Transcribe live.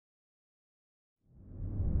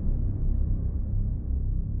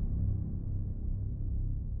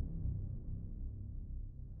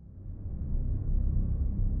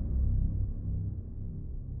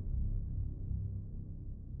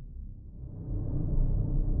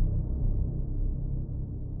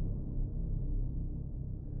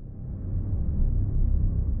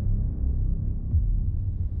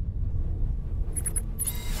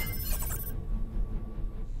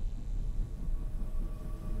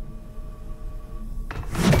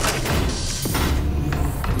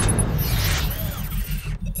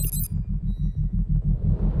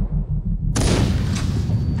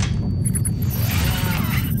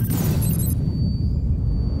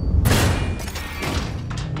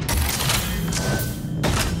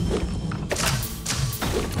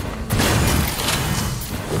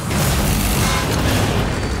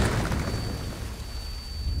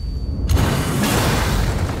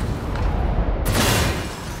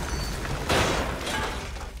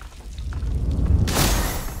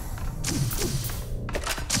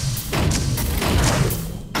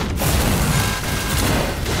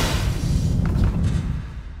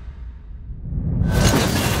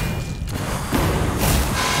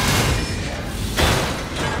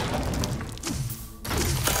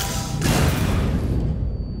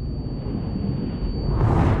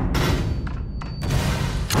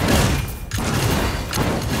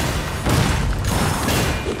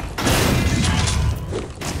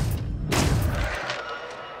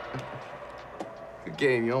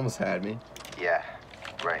game. You almost had me. Yeah,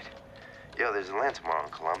 right. Yo, there's a land tomorrow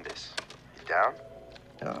in Columbus. You down?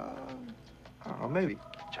 I don't know, maybe.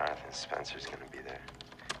 Jonathan Spencer's gonna be there.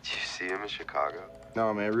 Did you see him in Chicago?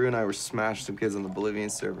 No, man, Rue and I were smashing some kids on the Bolivian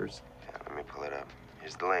servers. Yeah, let me pull it up.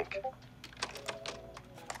 Here's the link.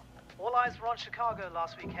 All eyes were on Chicago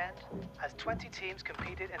last weekend as 20 teams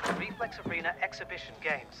competed in the Reflex Arena exhibition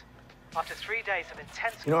games. After 3 days of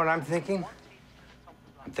intense... You know what I'm thinking?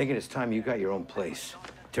 I'm thinking it's time you got your own place.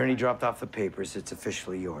 Attorney dropped off the papers. It's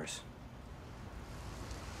officially yours.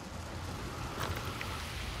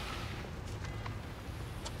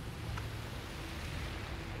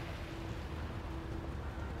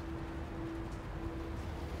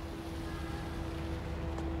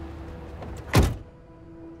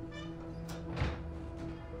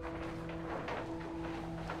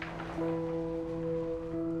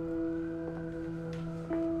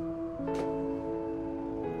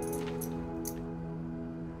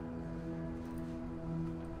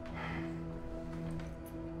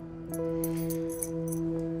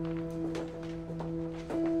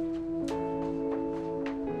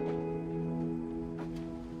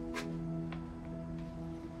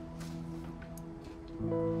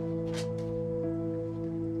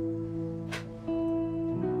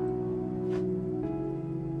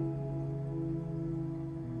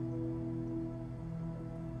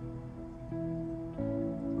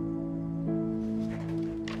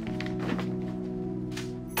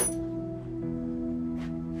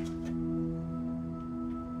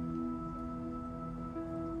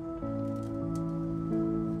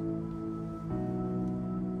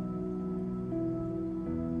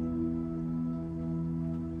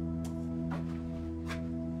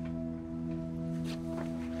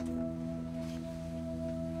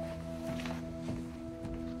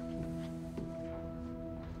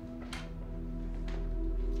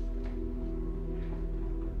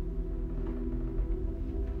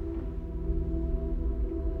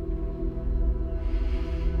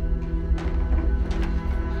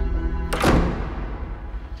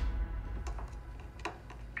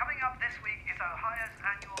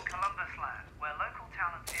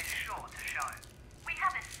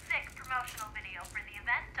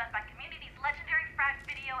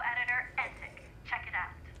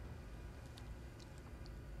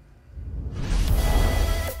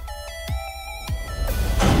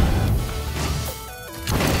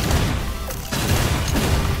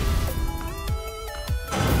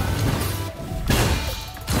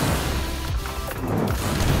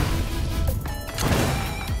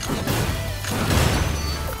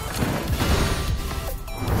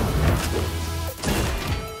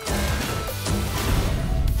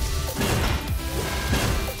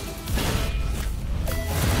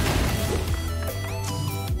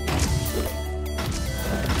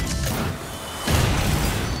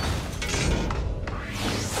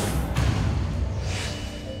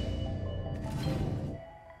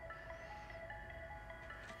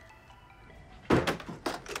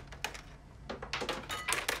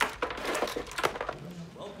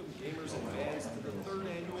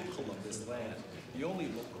 The only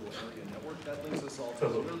local area network that links us all to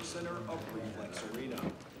the nerve center of Reflex Arena.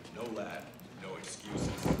 No lag, no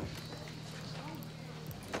excuses.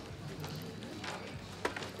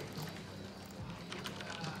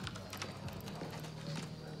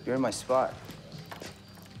 You're in my spot.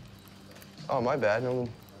 Oh, my bad. No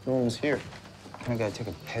one was here. I gotta take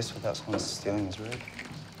a piss without someone stealing his rig.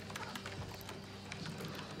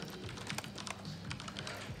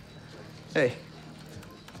 Hey.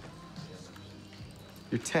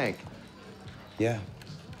 Your tank. Yeah.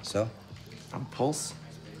 So? On pulse?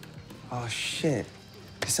 Oh, shit.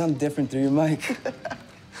 You sound different through your mic.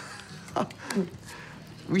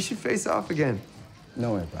 We should face off again.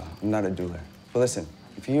 No way, bro. I'm not a dueler. But listen,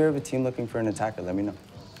 if you hear of a team looking for an attacker, let me know.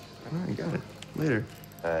 All right, got it. Later.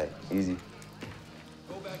 All right, easy.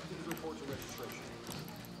 Go back to the report to registration.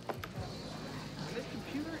 And this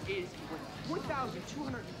computer is worth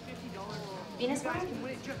 $4,250. Venus water?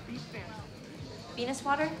 Venus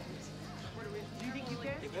water? Do you think you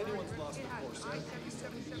can? If anyone's lost the course,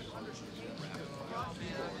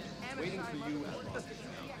 waiting for you at Los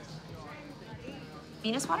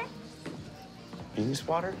Venus water? Venus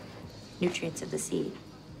water? Nutrients of the sea,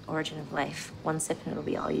 origin of life. One sip and it'll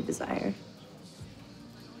be all you desire.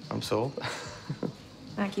 I'm sold.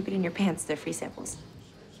 Keep it in your pants. They're free samples.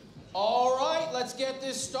 All right, let's get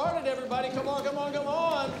this started, everybody. Come on, come on, come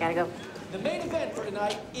on. Gotta go. The main event for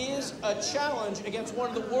tonight is a challenge against one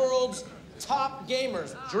of the world's top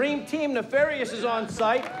gamers. Dream Team Nefarious is on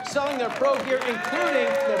site, selling their pro gear, including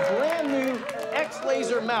the brand new X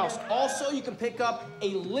laser mouse. Also, you can pick up a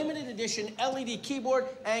limited edition LED keyboard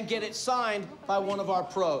and get it signed by one of our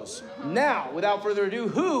pros. Now, without further ado,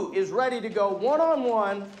 who is ready to go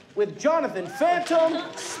one-on-one with Jonathan Phantom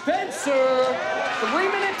Spencer?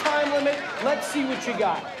 3-minute time limit. Let's see what you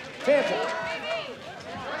got. Phantom.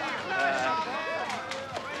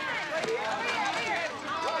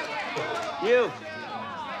 You.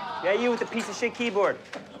 Yeah, you with the piece of shit keyboard.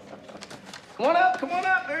 Come on up, come on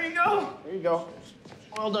up. There you go. There you go.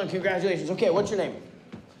 Well done, congratulations. Okay, what's your name?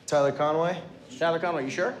 Tyler Conway? Tyler Conway,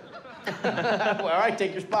 you sure? Well, all right,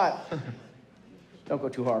 take your spot. Don't go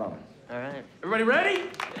too hard on it. All right. Everybody ready? Woo!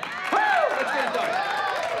 Let's get it done.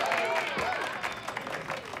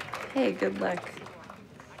 Hey, good luck.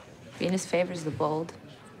 Venus favors the bold.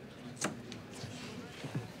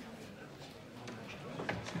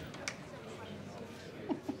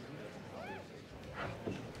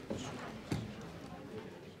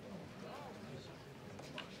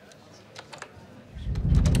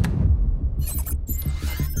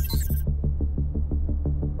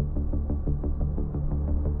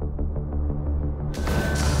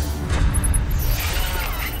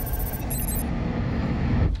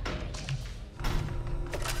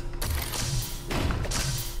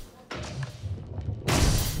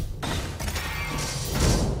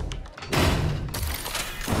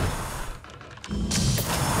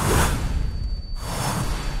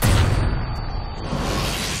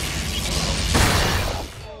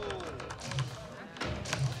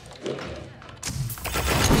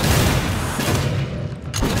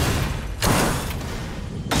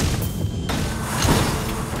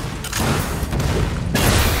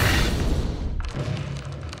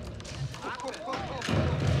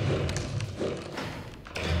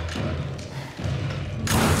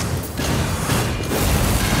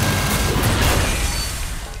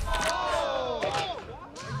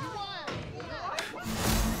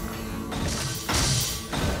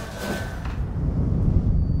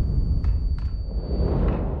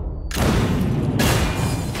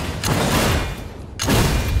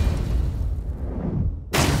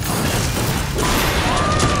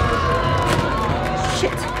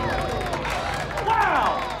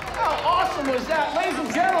 Was that, ladies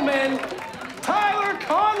and gentlemen, Tyler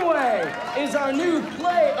Conway is our new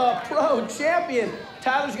Play a Pro champion.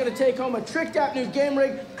 Tyler's gonna take home a tricked out new game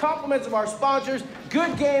rig, compliments of our sponsors,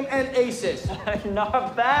 Good Game and Aces.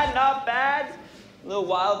 Not bad, not bad. A little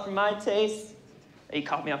wild for my taste. You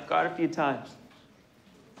caught me off guard a few times.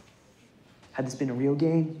 Had this been a real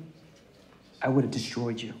game, I would have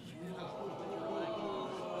destroyed you.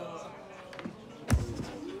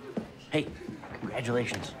 Hey,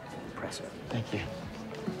 congratulations. Impressive. Thank you.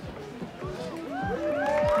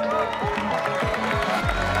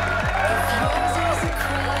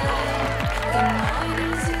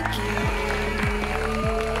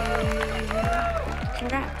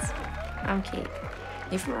 Congrats. I'm Kate.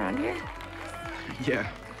 You from around here? Yeah.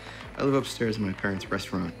 I live upstairs in my parents'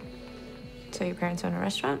 restaurant. So your parents own a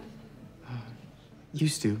restaurant?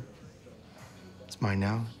 Used to. It's mine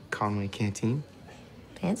now. Conway Canteen.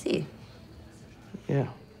 Fancy. Yeah.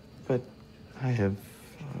 But I have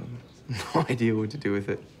no idea what to do with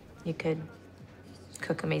it. You could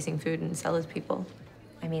cook amazing food and sell it to people.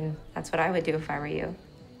 I mean, that's what I would do if I were you.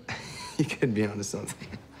 You could be onto something.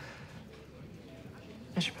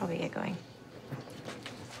 I should probably get going.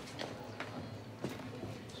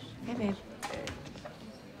 Hey, babe.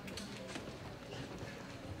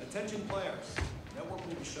 Attention players. Network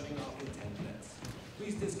will be shutting off in 10 minutes.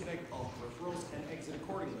 Please disconnect all peripherals and exit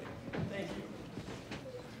accordingly. Thank you.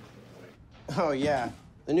 Oh, yeah.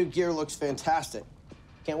 The new gear looks fantastic.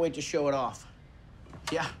 Can't wait to show it off.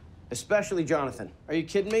 Yeah, especially Jonathan. Are you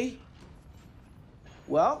kidding me?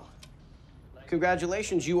 Well,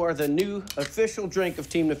 congratulations. You are the new official drink of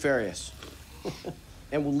Team Nefarious.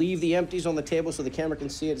 And we'll leave the empties on the table so the camera can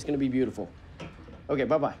see it. It's going to be beautiful. Okay,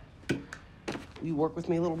 bye-bye. Will you work with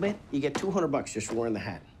me a little bit? You get $200 just for wearing the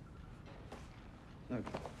hat. Look,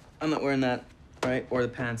 I'm not wearing that, right? Or the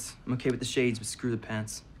pants. I'm okay with the shades, but screw the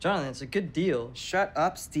pants. Jonathan, it's a good deal. Shut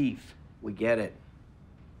up, Steve. We get it.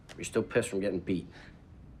 You're still pissed from getting beat.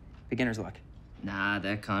 Beginner's luck. Nah,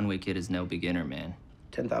 that Conway kid is no beginner, man.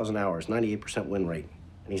 10,000 hours, 98% win rate.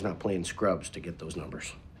 And he's not playing scrubs to get those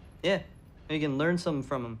numbers. Yeah, you can learn something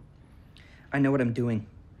from him. I know what I'm doing.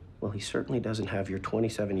 Well, he certainly doesn't have your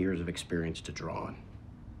 27 years of experience to draw on.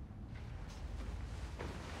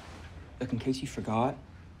 Look, in case you forgot,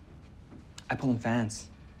 I pull in fans.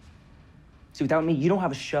 See, without me, you don't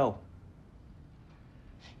have a show.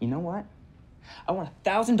 You know what? I want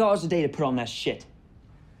 $1,000 a day to put on that shit.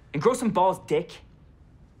 And grow some balls, dick.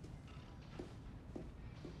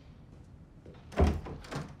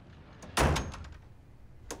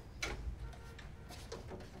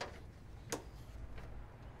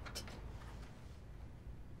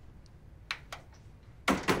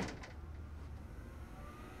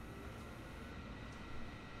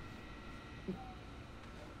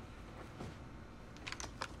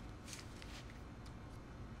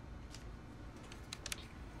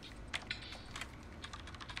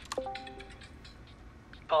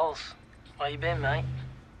 Pulse. Where you been, mate?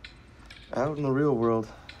 Out in the real world.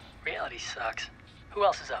 Reality sucks. Who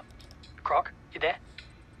else is up? Croc, you there?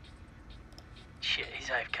 Shit, he's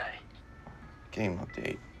AFK. Game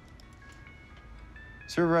update.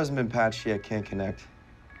 Server hasn't been patched yet, can't connect.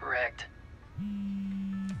 Wrecked.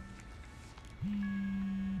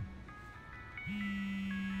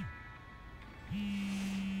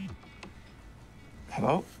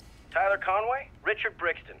 Hello? Tyler Conway? Richard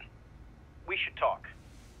Brixton. We should talk.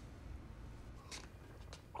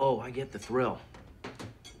 Oh, I get the thrill.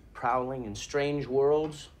 Prowling in strange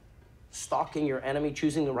worlds, stalking your enemy,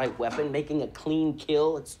 choosing the right weapon, making a clean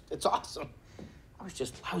kill. It's awesome. I was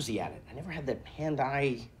just lousy at it. I never had that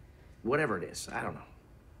hand-eye, whatever it is. I don't know.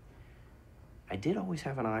 I did always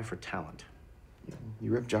have an eye for talent.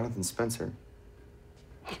 You ripped Jonathan Spencer.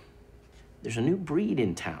 There's a new breed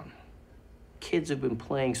in town. Kids have been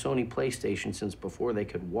playing Sony PlayStation since before they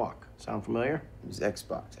could walk. Sound familiar? It was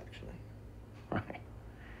Xbox, actually. Right.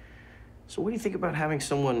 So what do you think about having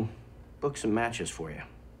someone book some matches for you?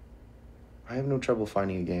 I have no trouble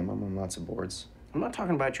finding a game. I'm on lots of boards. I'm not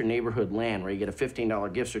talking about your neighborhood LAN where you get a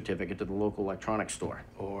 $15 gift certificate to the local electronics store.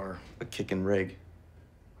 Or a kick and rig.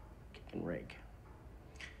 Kick and rig.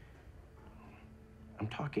 I'm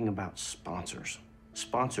talking about sponsors.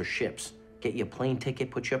 Sponsorships. Get you a plane ticket,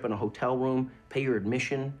 put you up in a hotel room, pay your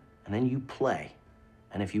admission, and then you play.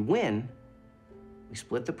 And if you win, we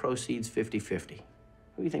split the proceeds 50-50.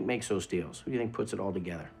 Who do you think makes those deals? Who do you think puts it all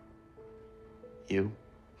together? You?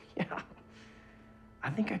 Yeah. I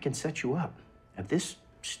think I can set you up. At this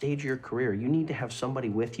stage of your career, you need to have somebody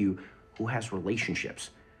with you who has relationships,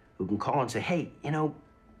 who can call and say, hey, you know,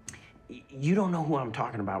 you don't know who I'm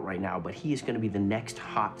talking about right now, but he is going to be the next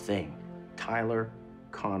hot thing. Tyler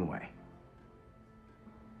Conway.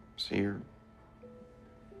 So you're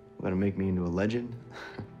gonna make me into a legend?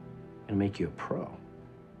 Gonna make you a pro.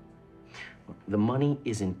 Look, the money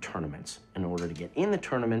is in tournaments. In order to get in the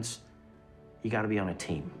tournaments, you gotta be on a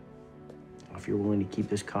team. If you're willing to keep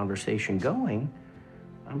this conversation going,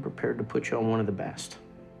 I'm prepared to put you on one of the best.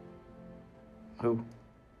 Who?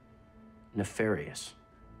 Nefarious.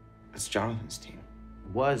 It's Jonathan's team.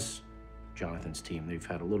 Was Jonathan's team. They've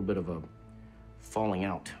had a little bit of a falling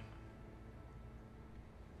out.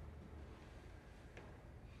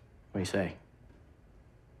 What do you say?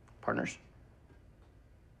 Partners?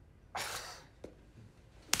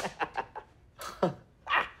 Do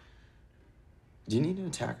you need an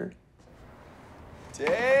attacker?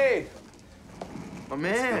 Dave! My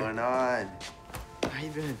man! What's going on? How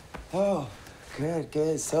you been? Oh, good,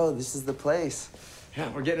 good. So, this is the place. Yeah,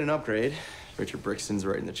 we're getting an upgrade. Richard Brixton's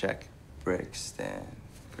writing the check. Brixton.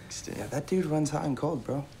 Brixton. Yeah, that dude runs hot and cold,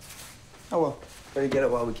 bro. Oh, well. Better get it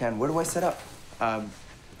while we can. Where do I set up?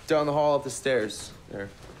 Down the hall up the stairs. There.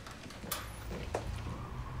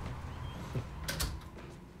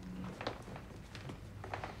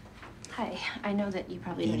 Hi, I know that you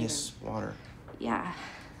probably don't Venus water. Yeah.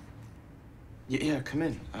 Yeah, come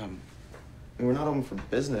in. We're not open for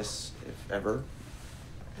business, if ever.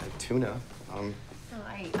 Tuna. No,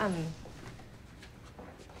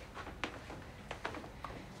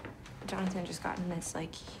 Jonathan just got in this,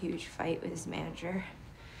 like, huge fight with his manager.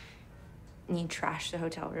 And he trashed the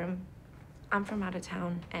hotel room. I'm from out of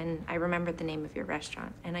town, and I remembered the name of your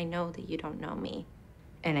restaurant, and I know that you don't know me.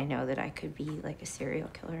 And I know that I could be, like, a serial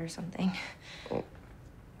killer or something. Oh.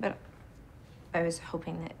 But I was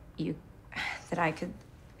hoping that I could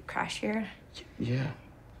crash here. Yeah.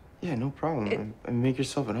 Yeah, no problem. Make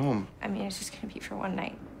yourself at home. I mean, it's just gonna be for one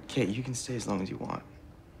night. Kate, you can stay as long as you want.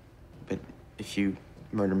 But if you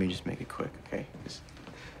murder me, just make it quick, okay? Just...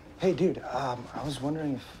 Hey, dude, I was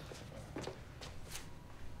wondering if...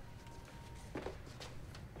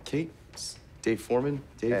 Kate? It's Dave Foreman?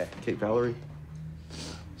 Dave? Hey. Kate Valerie?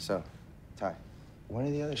 So, Ty, when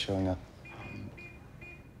are the others showing up?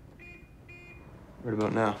 Right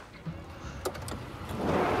about now.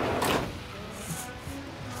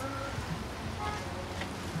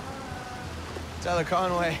 Tyler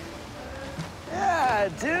Conway. Yeah,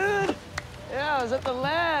 dude. Yeah, I was at the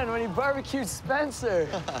LAN when he barbecued Spencer.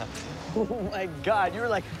 Oh my God, you were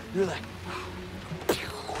like. And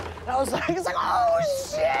I was like, it's like, oh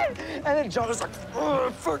shit! And then John was like,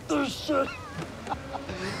 oh, fuck this shit.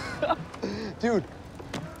 Dude,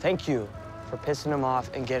 thank you for pissing him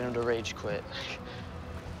off and getting him to rage quit.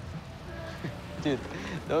 Dude,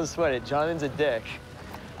 don't sweat it. Jonathan's a dick.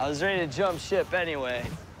 I was ready to jump ship anyway.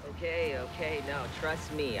 Okay, no,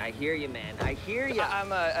 trust me. I hear you, man. I hear you.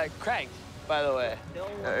 I'm Craig, by the way. No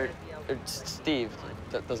one Or Steve.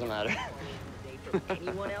 That doesn't matter.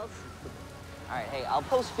 Anyone else? All right, hey, I'll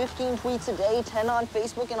post 15 tweets a day, 10 on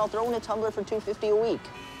Facebook, and I'll throw in a Tumblr for $250 a week.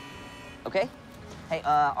 Okay? Hey,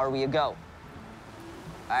 are we a go?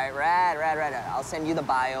 All right, rad. I'll send you the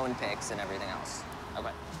bio and pics and everything else.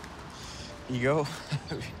 Okay. You go?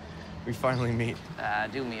 We finally meet.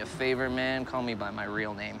 Do me a favor, man. Call me by my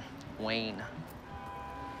real name, Wayne.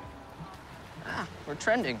 Ah, we're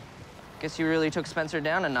trending. Guess you really took Spencer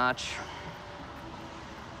down a notch.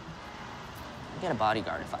 I'd get a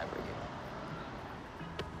bodyguard if I were you.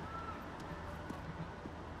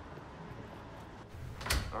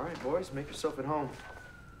 All right, boys, make yourself at home.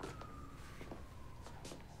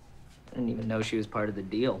 I didn't even know she was part of the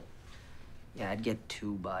deal. Yeah, I'd get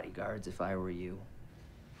 2 bodyguards if I were you.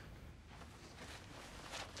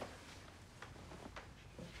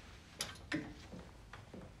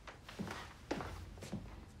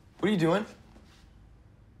 What are you doing?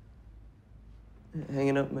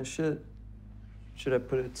 Hanging up my shit. Should I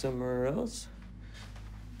put it somewhere else?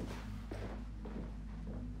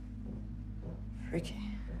 Freaky.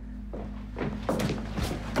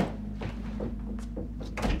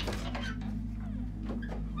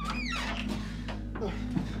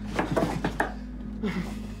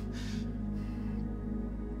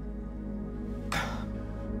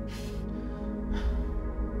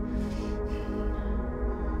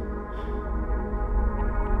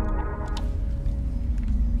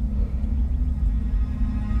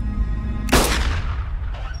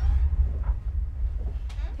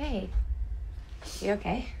 Hey, you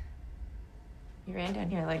okay? You ran down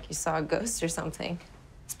here like you saw a ghost or something.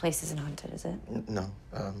 This place isn't haunted, is it? No,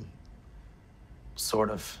 sort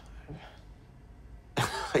of.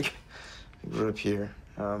 Like, I grew up here.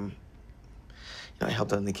 I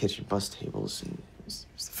helped out in the kitchen, bus tables, and it was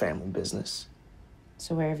the family business.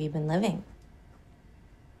 So where have you been living?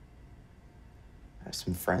 I have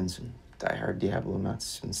some friends and diehard Diablo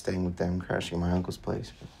nuts, and staying with them, crashing at my uncle's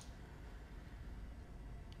place. But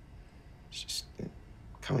it's just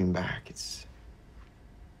coming back. It's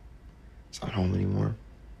not home anymore.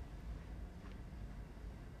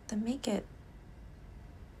 Then make it.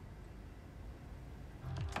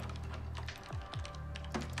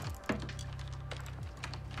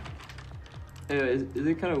 Anyway, is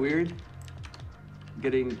it kind of weird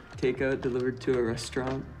getting takeout delivered to a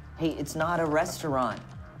restaurant? Hey, it's not a restaurant.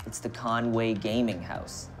 It's the Conway Gaming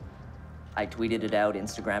House. I tweeted it out,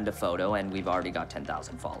 Instagrammed a photo, and we've already got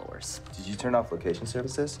 10,000 followers. Did you turn off location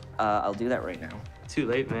services? I'll do that right now. Too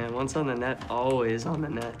late, man. Once on the net, always on the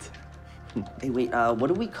net. Hey, wait, what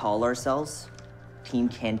do we call ourselves? Team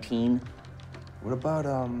Canteen? What about,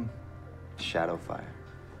 Shadowfire?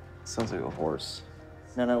 Sounds like a horse.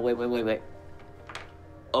 No, wait.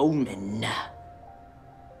 Omen.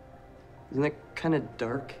 Isn't that kind of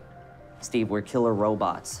dark? Steve, we're killer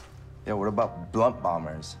robots. Yeah, what about blunt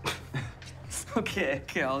bombers? Okay,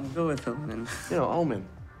 I'll go with Omen. You know, Omen,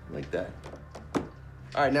 like that. All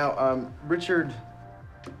right, now, Richard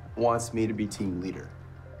wants me to be team leader.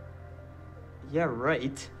 Yeah,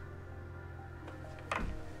 right.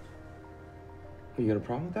 You got a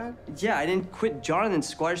problem with that? Yeah, I didn't quit Jonathan's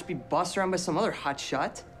squad. I just be bossed around by some other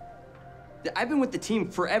hotshot. I've been with the team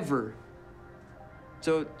forever.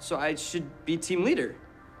 So I should be team leader.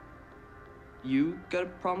 You got a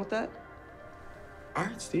problem with that? All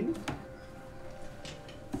right, Steve.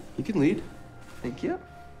 You can lead. Thank you.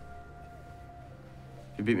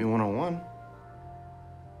 You beat me one-on-one.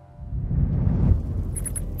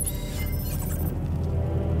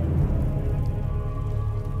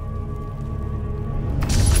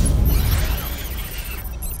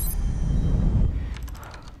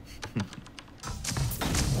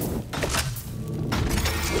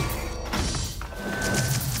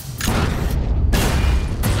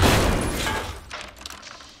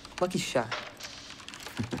 Lucky shot.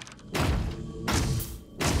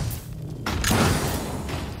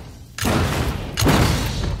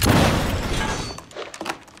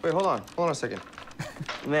 Wait, hold on a second.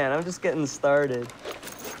 Man, I'm just getting started.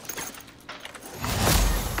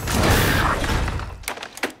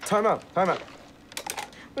 Time out.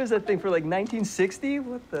 What is that thing for, like 1960?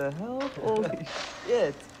 What the hell? Holy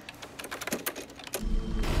shit.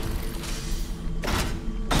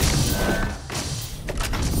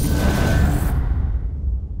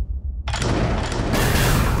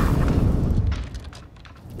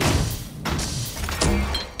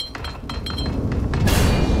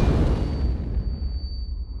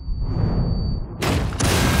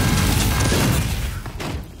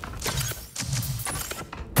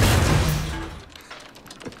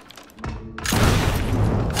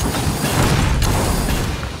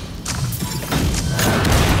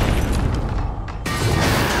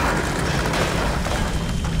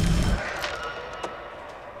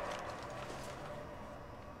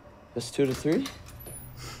 Just 2 to 3?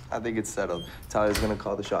 I think it's settled. Tyler's gonna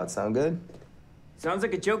call the shot. Sound good? Sounds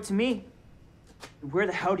like a joke to me. Where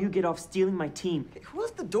the hell do you get off stealing my team? Hey, who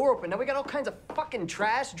left the door open? Now we got all kinds of fucking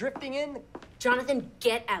trash drifting in. Jonathan,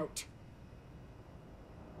 get out.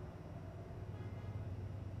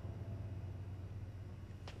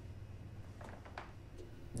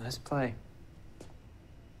 Nice play.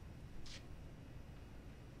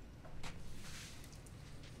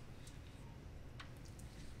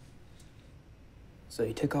 So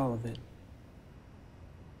you took all of it.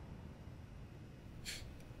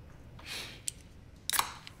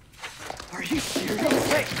 Are you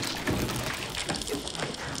serious? Hey!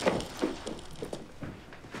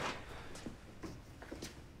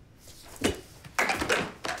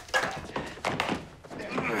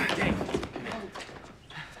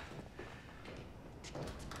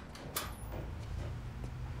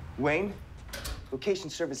 Wayne, location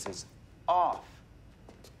services off.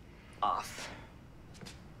 Off.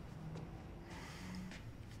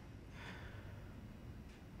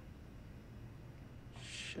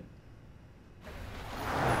 Shit.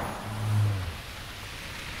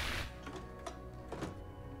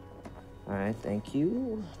 All right, thank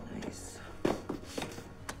you. Nice.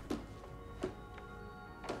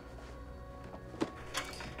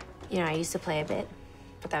 You know, I used to play a bit,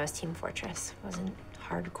 but that was Team Fortress. It wasn't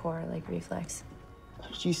hardcore like Reflex. How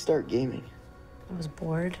did you start gaming? I was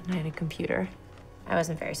bored and I had a computer. I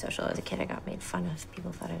wasn't very social as a kid. I got made fun of.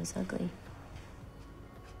 People thought I was ugly.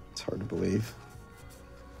 It's hard to believe.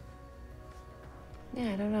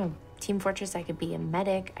 Yeah, I don't know. Team Fortress, I could be a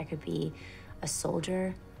medic. I could be a soldier.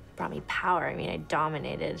 It brought me power. I mean, I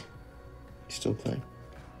dominated. You still play?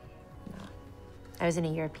 I was in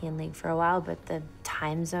a European league for a while, but the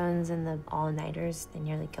time zones and the all-nighters, they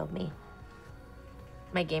nearly killed me.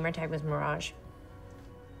 My gamer tag was Mirage.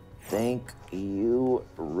 Thank you,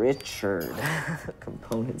 Richard.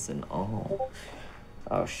 Components and all.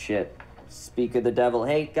 Oh, shit. Speak of the devil.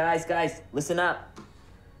 Hey, guys, listen up.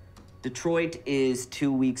 Detroit is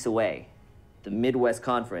 2 weeks away. The Midwest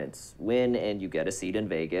Conference. Win and you get a seat in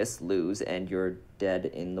Vegas. Lose and you're dead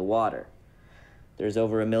in the water. There's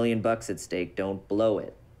over $1 million at stake. Don't blow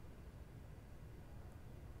it.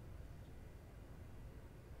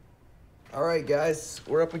 All right, guys.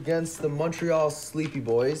 We're up against the Montreal Sleepy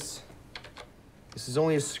Boys. This is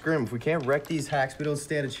only a scrim. If we can't wreck these hacks, we don't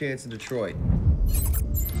stand a chance in Detroit.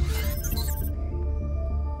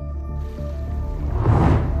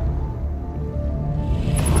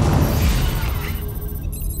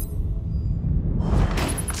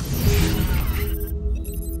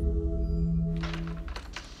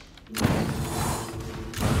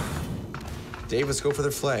 Dave, let's go for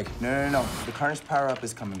their flag. No. The Carnage power-up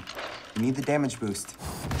is coming. We need the damage boost.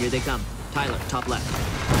 Here they come. Tyler, top left.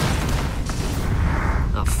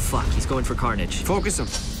 Oh, fuck. He's going for Carnage. Focus him.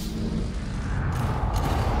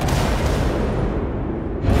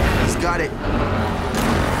 He's got it.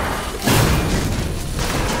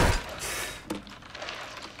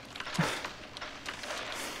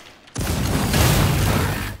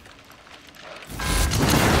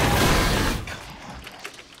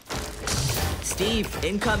 Steve,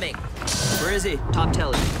 incoming. Where is he? Top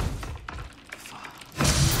telly.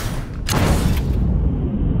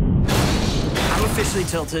 I'm officially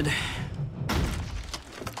tilted. Are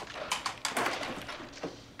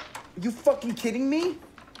you fucking kidding me?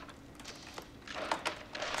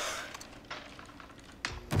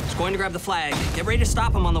 Just going to grab the flag. Get ready to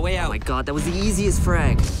stop him on the way out. Oh my god, that was the easiest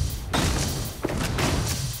frag.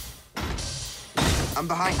 I'm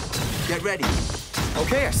behind. Get ready.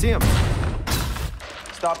 Okay, I see him.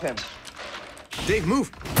 Stop him. Dave,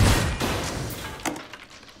 move.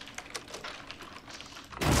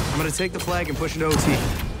 I'm gonna take the flag and push it OT.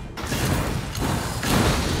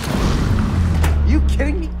 You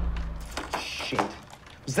kidding me? Shit.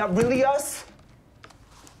 Is that really us?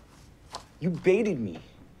 You baited me.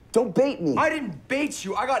 Don't bait me. I didn't bait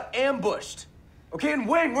you. I got ambushed. Okay, and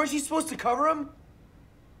Wayne, weren't you supposed to cover him?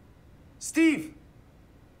 Steve!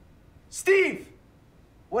 Steve!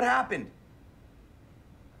 What happened?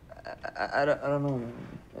 I don't know.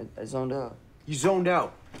 I zoned out. You zoned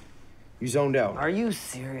out. You zoned out. Are you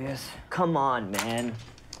serious? Come on, man.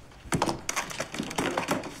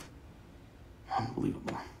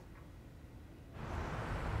 Unbelievable.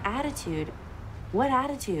 Attitude? What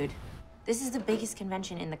attitude? This is the biggest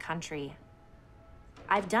convention in the country.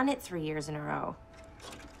 I've done it 3 years in a row.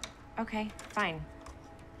 Okay, fine.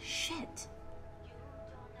 Shit.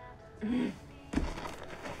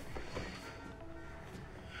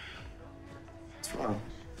 What's wrong?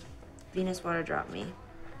 Venus water dropped me.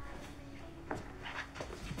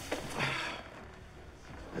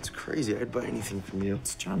 That's crazy. crazy. I'd buy anything from you.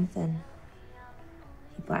 It's Jonathan.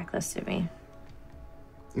 He blacklisted me.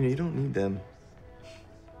 You know, you don't need them.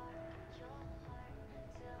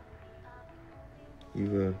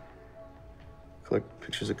 You, collect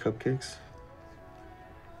pictures of cupcakes?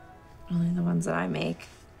 Only the ones that I make.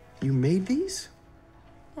 You made these?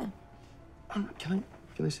 Yeah. Can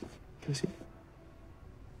I see? Can I see?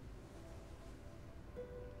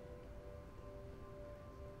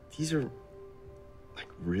 These are, like,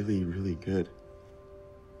 really, really good.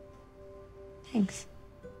 Thanks.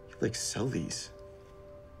 You, like, sell these.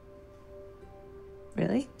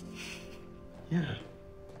 Really? Yeah.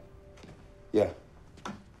 Yeah.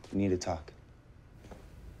 We need to talk.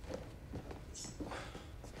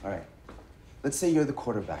 All right. Let's say you're the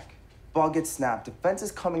quarterback. Ball gets snapped, defense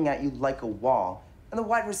is coming at you like a wall, and the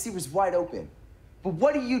wide receiver's wide open. But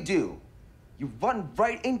what do? You run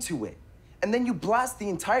right into it, and then you blast the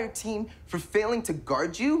entire team for failing to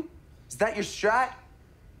guard you? Is that your strat?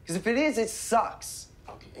 Because if it is, it sucks.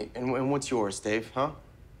 Okay, and what's yours, Dave, huh?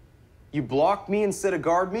 You blocked me instead of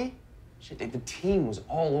guard me? Shit, Dave, the team was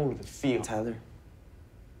all over the field. Tyler,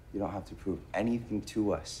 you don't have to prove anything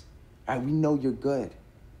to us. All right, we know you're good.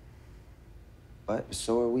 But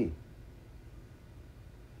so are we.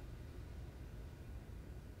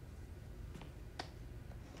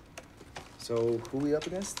 So, who we up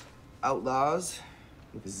against? Outlaws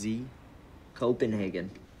with a Z. Copenhagen.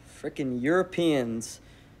 Frickin' Europeans.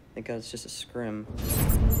 Thank God it's just a scrim.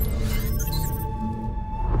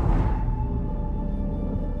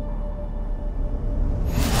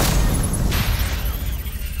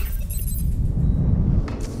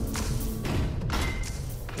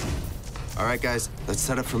 All right, guys, let's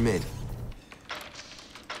set up for mid.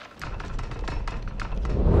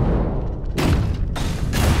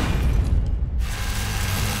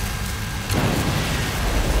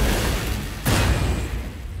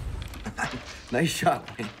 Nice shot,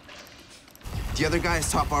 man. The other guy is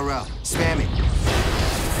top RL. Spam it.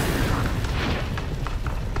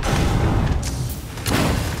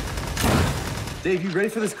 Dave, you ready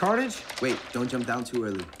for this carnage? Wait, don't jump down too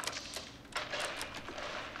early.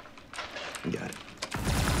 You got it.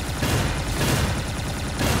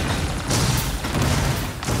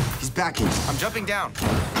 He's backing. I'm jumping down.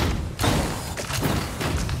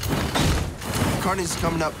 Carnage is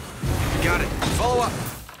coming up. You got it. Follow up.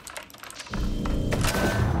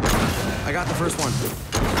 I got the first one.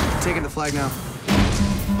 Taking the flag now.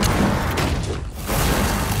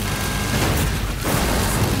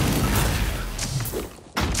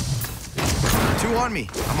 Two on me.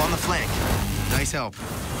 I'm on the flank. Nice help.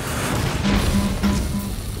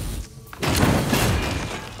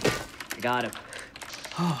 I got him.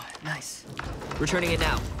 Oh, nice. Returning it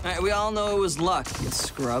now. All right, we all know it was luck, you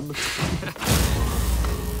scrub.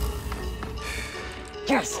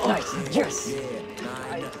 Yes, nice, yes.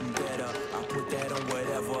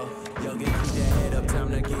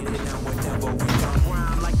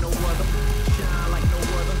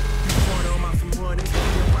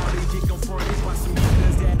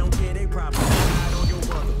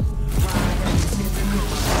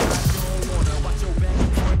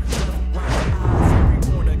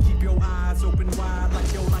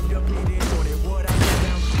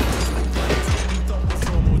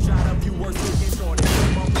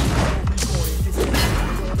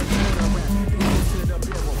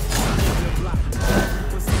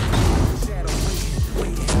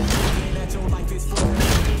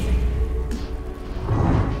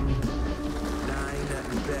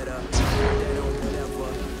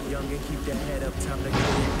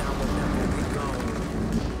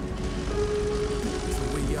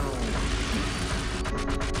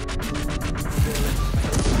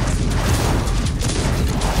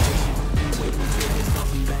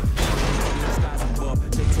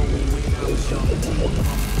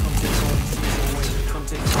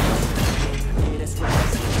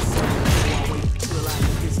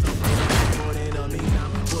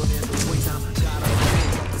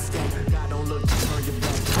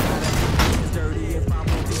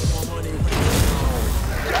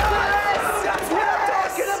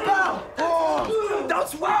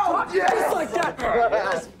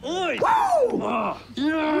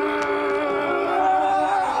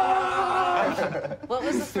 What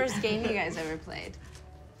was the first game you guys ever played?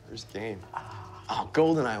 First game. Oh,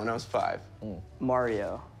 GoldenEye when I was 5.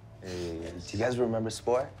 Mario. Hey, do you guys remember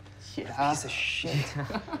Spore? Yeah. Piece of shit.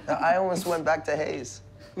 I almost went back to Hayes.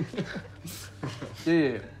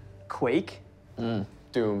 Dude. Quake?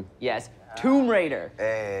 Doom. Yes, Tomb Raider.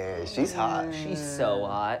 Hey, she's hot. She's so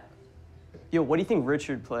hot. Yo, what do you think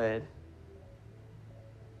Richard played?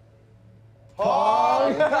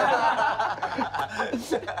 Pong!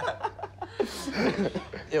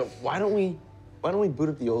 Yo, why don't we boot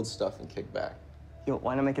up the old stuff and kick back? Yo,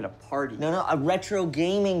 why not make it a party? No, a retro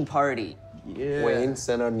gaming party. Yeah. Wayne,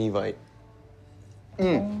 send out an Evite.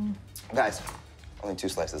 Guys, only 2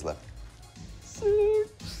 slices left.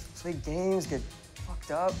 Play games, get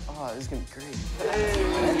fucked up. Oh, this is gonna be great.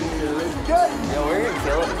 Good. Yo, we're gonna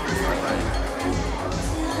kill it.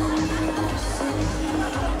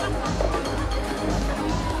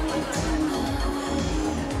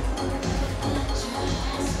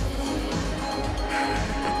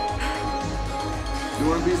 You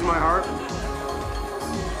want a piece of my heart?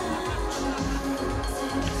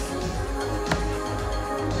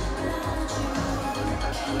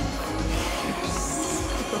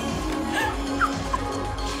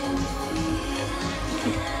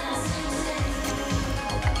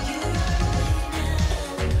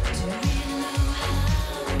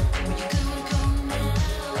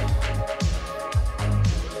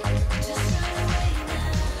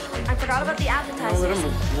 I forgot about the appetizers.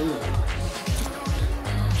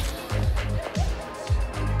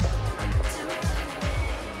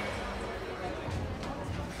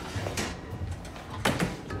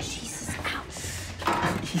 Jesus, ouch.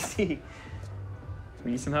 Easy.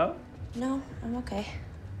 We need some help? No, I'm okay.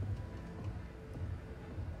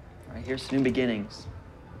 All right, here's new beginnings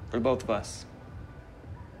for both of us.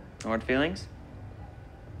 No hard feelings?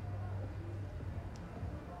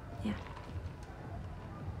 Yeah.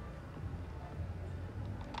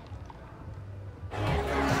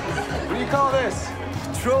 What do you call this?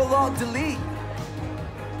 Control-Alt-Delete.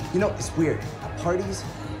 You know, it's weird. At parties,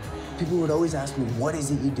 people would always ask me, what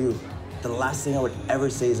is it you do? The last thing I would ever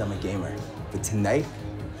say is I'm a gamer. But tonight,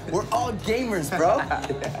 we're all gamers, bro.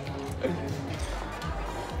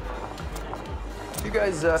 You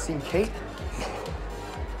guys seen Kate?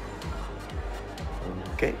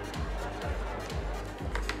 Kate?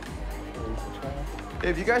 Hey,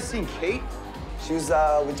 have you guys seen Kate? She was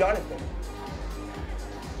with Jonathan.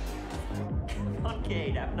 On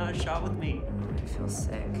Kate, have another shot with me. I feel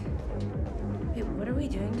sick. Wait, what are we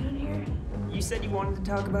doing down here? You said you wanted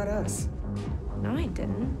to talk about us. No, I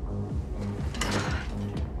didn't.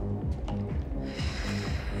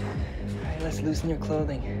 All right, let's loosen your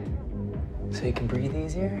clothing so you can breathe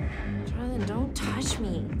easier. Jonathan, don't touch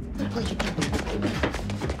me.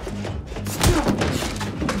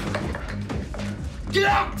 Get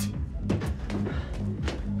out!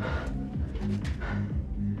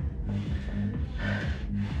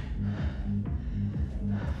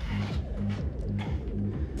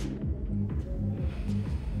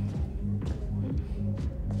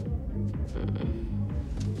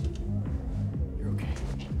 You're okay.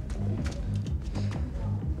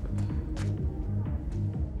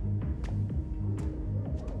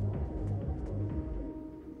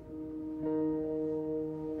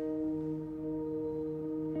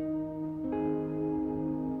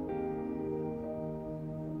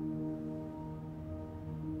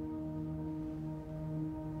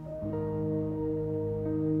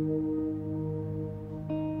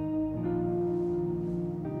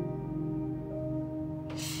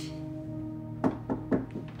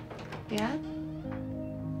 Yeah?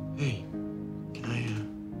 Hey, can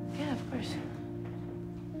I, Yeah, of course.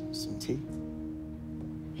 some tea?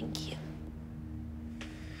 Thank you.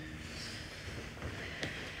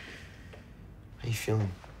 How you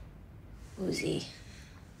feeling? Woozy.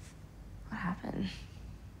 What happened?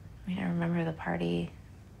 I mean, I remember the party,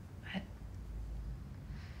 but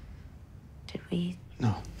did we?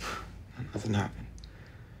 No, nothing happened.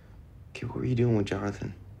 Okay, what were you doing with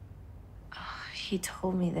Jonathan? He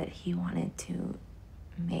told me that he wanted to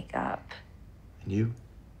make up. And you?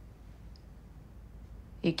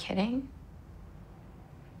 You kidding?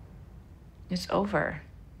 It's over.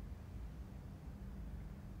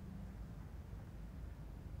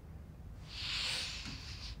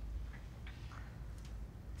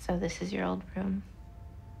 So this is your old room?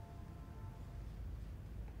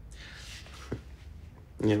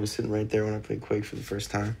 Yeah, I was sitting right there when I played Quake for the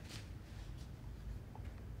first time.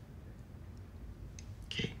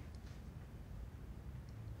 Okay.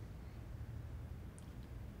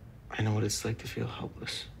 I know what it's like to feel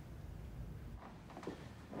helpless.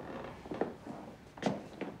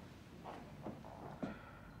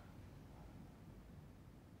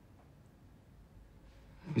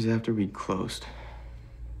 It was after we'd closed.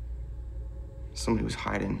 Somebody was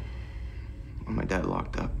hiding when my dad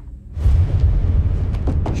locked up.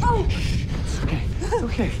 Oh! It's okay. It's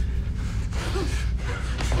okay.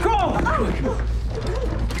 Go! Oh! No!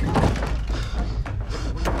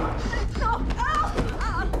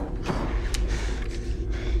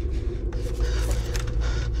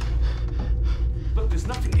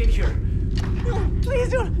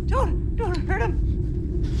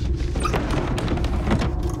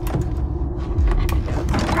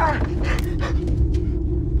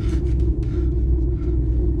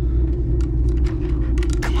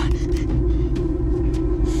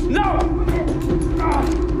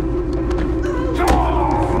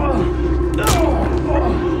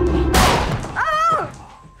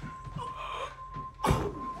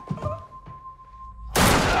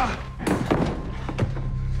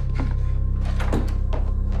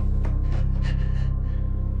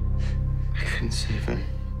 couldn't save him.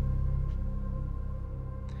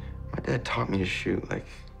 My dad taught me to shoot like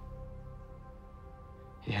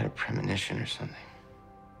he had a premonition or something.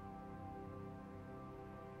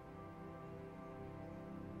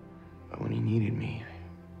 But when he needed me,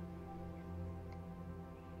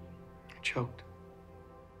 I choked.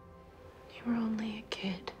 You were only a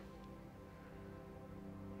kid.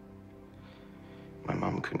 My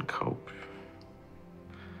mom couldn't cope.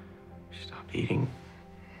 She stopped eating.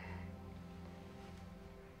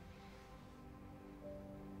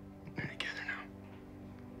 We're together now.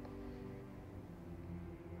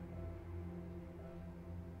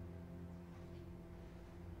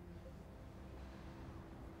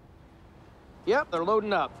 Yep, they're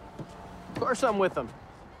loading up. Of course I'm with them.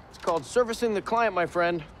 It's called servicing the client, my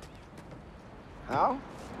friend. How?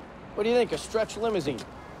 What do you think, a stretch limousine?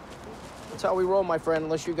 That's how we roll, my friend,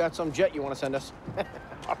 unless you got some jet you want to send us.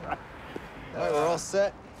 All right. All right, we're all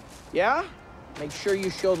set. Yeah? Make sure you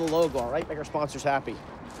show the logo, all right? Make our sponsors happy.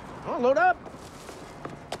 Oh, load up.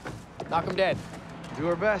 Knock 'em dead. Do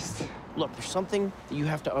our best. Look, there's something that you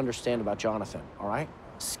have to understand about Jonathan, all right?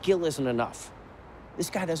 Skill isn't enough. This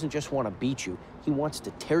guy doesn't just want to beat you. He wants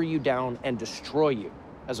to tear you down and destroy you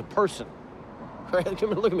as a person. All right,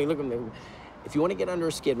 look at me. If you want to get under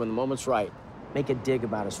his skin when the moment's right, make a dig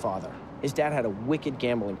about his father. His dad had a wicked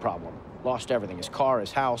gambling problem. Lost everything, his car,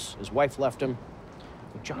 his house, his wife left him.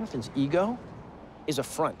 But Jonathan's ego is a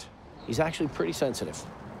front. He's actually pretty sensitive.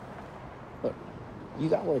 Look, you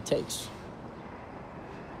got what it takes.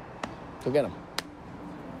 Go get him.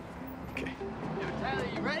 Okay. Yo, Tyler,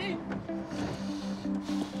 you ready?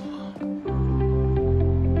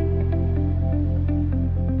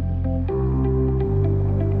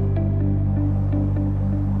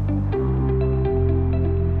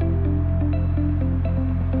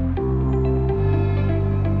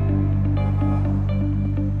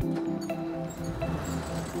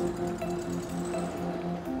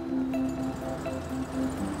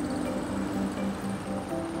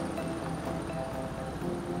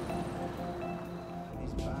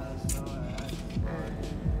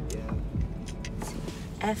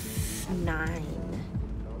 F9.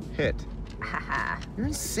 Hit. Haha. You're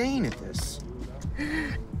insane at this.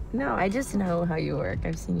 No, I just know how you work.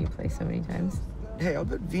 I've seen you play so many times. Hey, I'll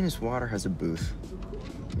bet Venus Water has a booth.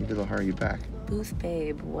 Maybe they'll hire you back. Booth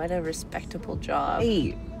babe, what a respectable job.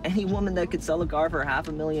 Hey, any woman that could sell a car for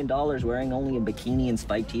 $500,000 wearing only a bikini and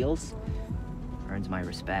spiked heels earns my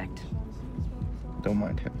respect. Don't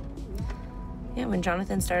mind him. Yeah, when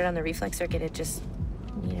Jonathan started on the reflex circuit, it just,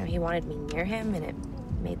 he wanted me near him, and it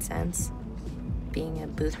made sense. Being a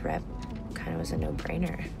booth rep kind of was a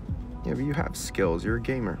no-brainer. Yeah, but you have skills. You're a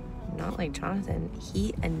gamer. Not like Jonathan.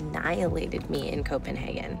 He annihilated me in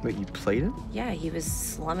Copenhagen. Wait, you played him? Yeah, he was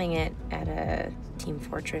slumming it at a Team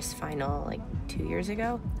Fortress final like 2 years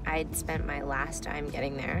ago. I'd spent my last time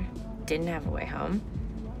getting there, didn't have a way home,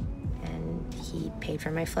 and he paid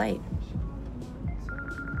for my flight.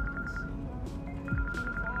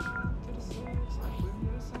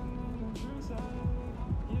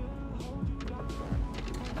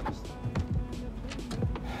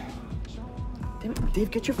 Dave,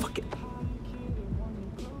 get your fucking...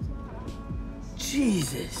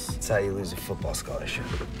 Jesus. That's how you lose a football scholarship.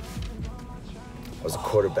 I was a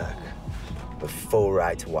quarterback, with full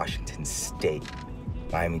ride to Washington State.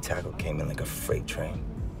 Miami tackle came in like a freight train.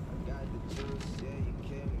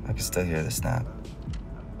 I can still hear the snap.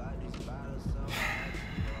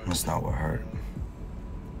 That's not what hurt.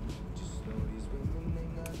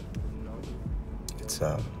 It's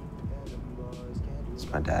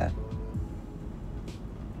my dad.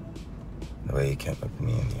 The way he can't look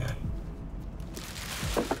me in the eye.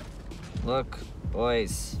 Look,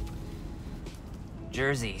 boys.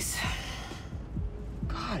 Jerseys.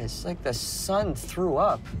 God, it's like the sun threw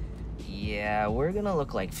up. Yeah, we're gonna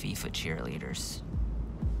look like FIFA cheerleaders.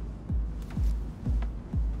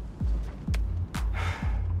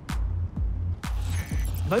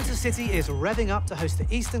 Motor City is revving up to host the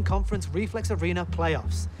Eastern Conference Reflex Arena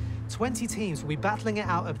playoffs. 20 teams will be battling it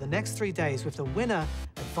out over the next 3 days, with the winner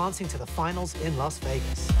advancing to the finals in Las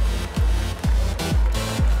Vegas.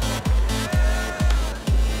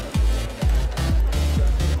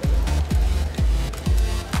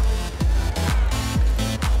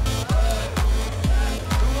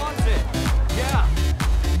 Who wants it? Yeah.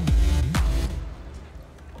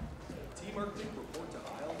 Team Arctic, report to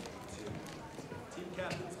aisle 2. Team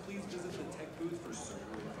captains, please visit the tech booth for server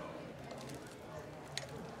info.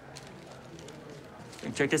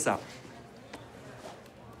 Hey, check this out.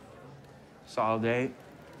 Solid 8.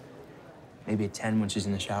 Maybe a 10 when she's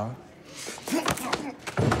in the shower.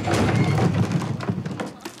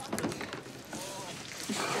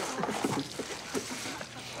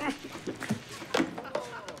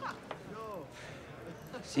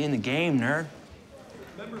 See you in the game, nerd.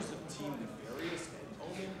 Members of Team Nefarious and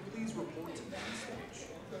Omen, please report to main stage.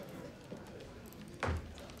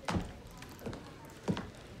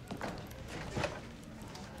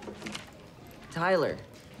 Tyler,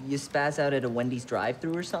 you spaz out at a Wendy's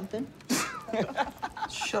drive-thru or something?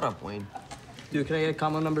 Shut up, Wayne. Dude, can I get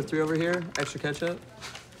combo number 3 over here? Extra ketchup?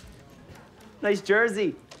 Nice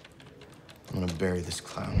jersey. I'm gonna bury this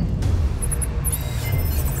clown.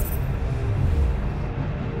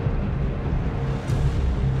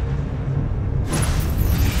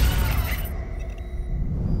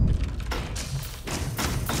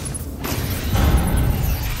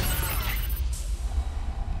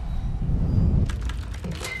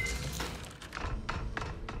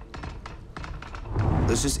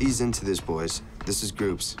 Let's just ease into this, boys. This is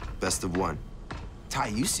groups, best of 1. Ty,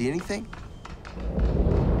 you see anything?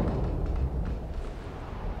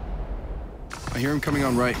 I hear him coming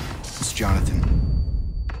on right. It's Jonathan.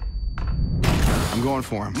 I'm going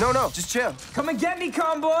for him. No, just chill. Come and get me,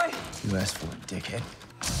 convoy! You asked for it, dickhead.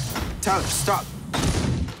 Tyler, stop.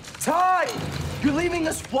 Ty! You're leaving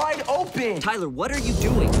us wide open! Tyler, what are you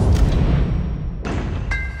doing?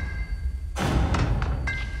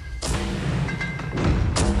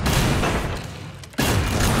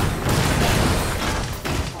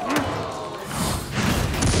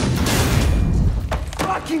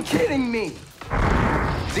 Fucking kidding me!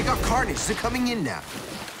 They got Carnage. They're coming in now.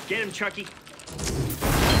 Get him, Chucky.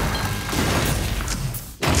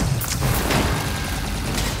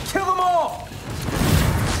 Kill them all!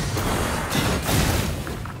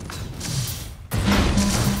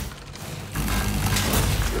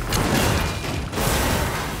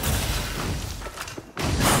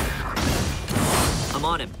 I'm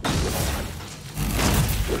on him.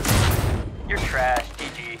 You're trash,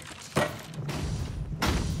 GG.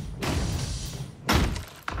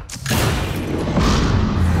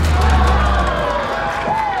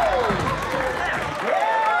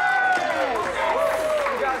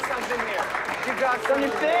 It's on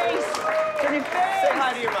your face! It's on your face! Say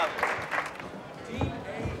hi to your mother.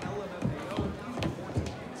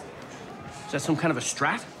 Is that some kind of a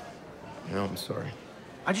strat? No, I'm sorry.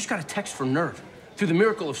 I just got a text from Nerve. Through the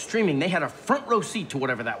miracle of streaming, they had a front row seat to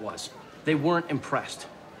whatever that was. They weren't impressed.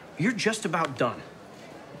 You're just about done.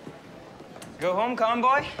 Go home,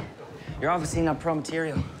 convoy. You're obviously not pro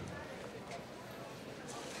material.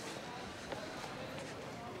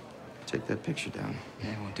 Take that picture down.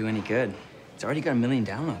 Yeah, it won't do any good. It's already got 1 million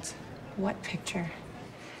downloads. What picture?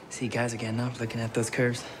 See, guys are getting up looking at those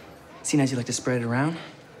curves. Seen as you like to spread it around?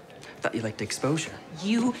 Thought you liked exposure.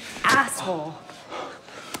 You asshole.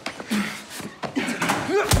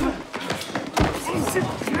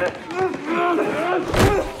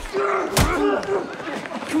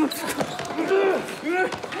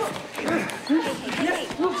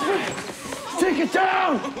 Take it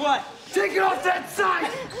down! What? Take it off that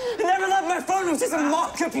side! I never left my phone. It was just a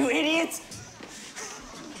mock-up, you idiots!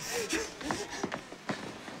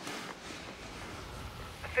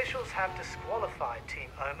 Officials have disqualified Team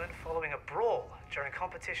Omen following a brawl during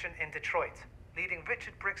competition in Detroit, leading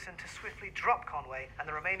Richard Brixton to swiftly drop Conway and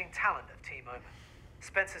the remaining talent of Team Omen.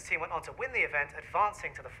 Spencer's team went on to win the event,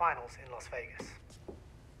 advancing to the finals in Las Vegas.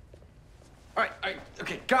 All right,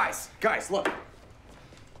 okay, guys, look.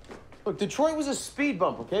 Look, Detroit was a speed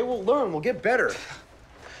bump, okay? We'll learn, we'll get better.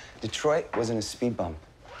 Detroit wasn't a speed bump.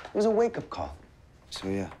 It was a wake-up call. So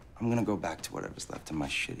yeah, I'm gonna go back to whatever's left of my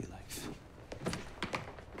shitty life.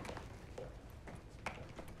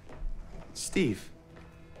 Steve.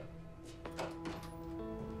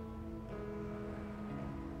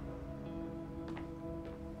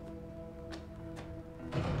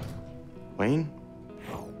 Wayne?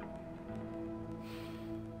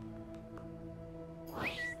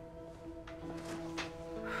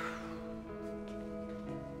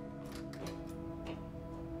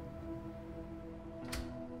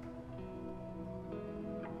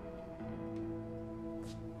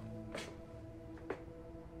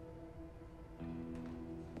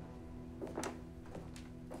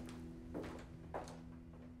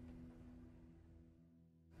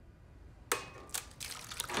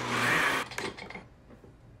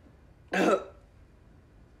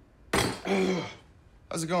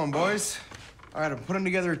 How's it going, boys? All right, I'm putting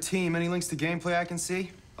together a team. Any links to gameplay I can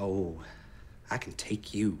see? Oh, I can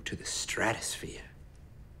take you to the stratosphere.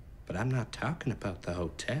 But I'm not talking about the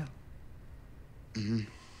hotel. Mm-hmm.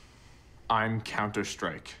 I'm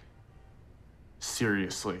Counter-Strike.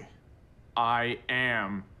 Seriously. I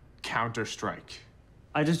am Counter-Strike.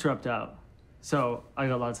 I just dropped out, so I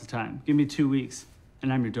got lots of time. Give me 2 weeks,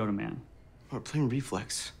 and I'm your Dota man. We're playing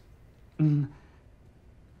Reflex.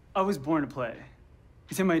 I was born to play.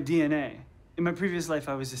 It's in my DNA. In my previous life,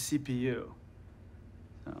 I was a CPU.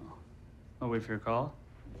 So, I'll wait for your call.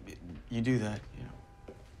 You do that, yeah.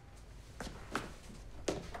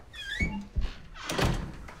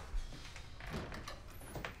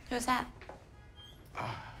 Who's that?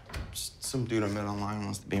 Just some dude I met online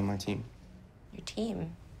wants to be on my team. Your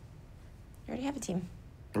team? You already have a team.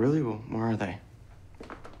 Really? Well, where are they?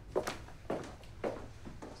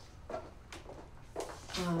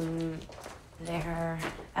 They're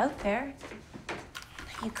out there.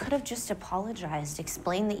 You could have just apologized,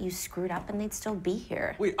 explained that you screwed up, and they'd still be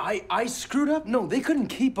here. Wait, I screwed up? No, they couldn't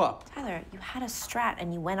keep up. Tyler, you had a strat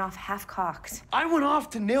and you went off half-cocked. I went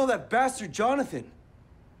off to nail that bastard Jonathan.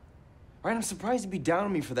 All right, I'm surprised you'd be down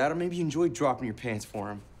on me for that, or maybe you enjoyed dropping your pants for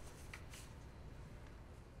him.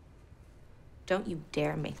 Don't you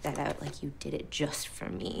dare make that out like you did it just for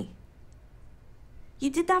me.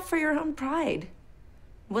 You did that for your own pride.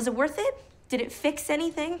 Was it worth it? Did it fix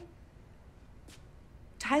anything?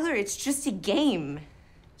 Tyler, it's just a game.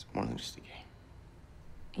 It's more than just a game.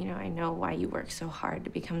 You know, I know why you work so hard to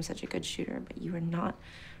become such a good shooter, but you are not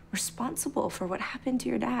responsible for what happened to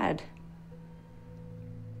your dad.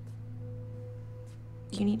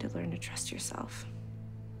 You need to learn to trust yourself.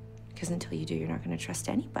 Because until you do, you're not going to trust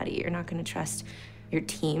anybody. You're not going to trust your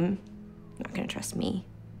team. You're not going to trust me.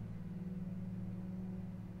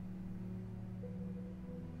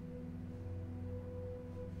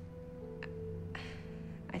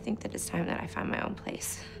 I think that it's time that I find my own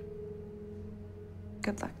place.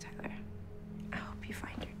 Good luck, Tyler. I hope you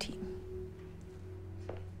find your team.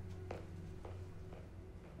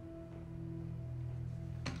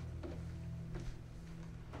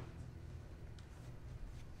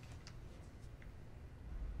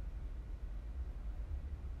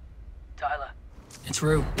 Tyler. It's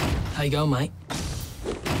Rue. How you going, mate?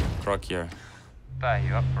 Croc here. Hey,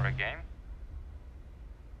 you up for a game?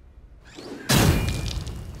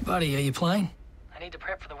 Buddy, are you playing? I need to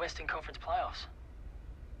prep for the Western Conference playoffs.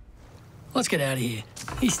 Let's get out of here.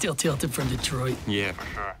 He's still tilted from Detroit. Yeah, for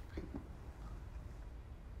sure.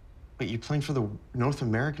 Wait, you playing for the North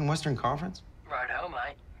American Western Conference? Right home,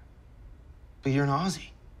 mate. But you're an Aussie.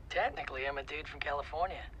 Technically, I'm a dude from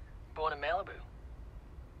California, born in Malibu.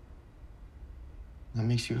 That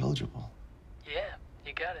makes you eligible. Yeah,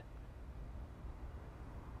 you got it.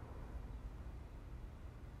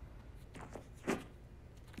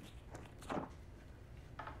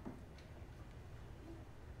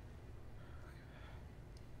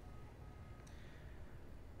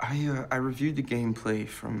 I reviewed the gameplay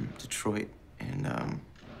from Detroit, and it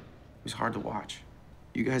was hard to watch.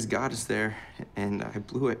 You guys got us there, and I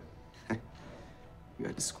blew it. We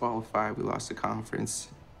got disqualified, we lost the conference,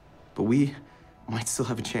 but we might still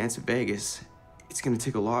have a chance at Vegas. It's gonna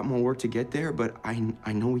take a lot more work to get there, but I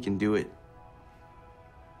know we can do it.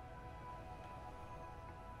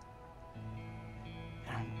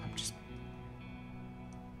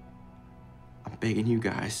 I'm begging you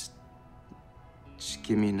guys, just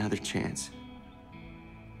give me another chance.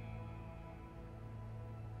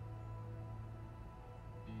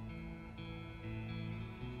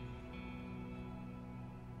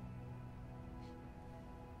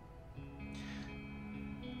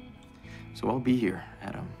 So I'll be here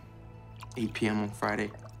at 8 p.m. on Friday.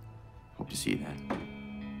 Hope to see you then.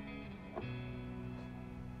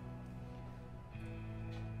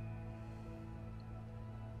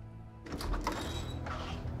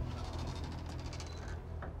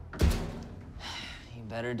 You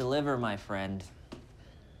better deliver, my friend. I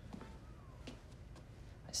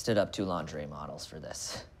stood up 2 lingerie models for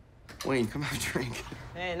this. Wayne, come have a drink.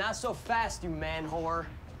 Hey, not so fast, you man whore.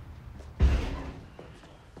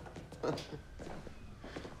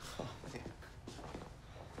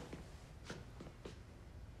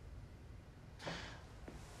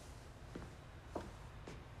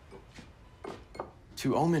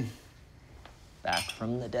 To Omen. Back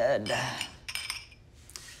from the dead.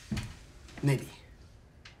 Maybe.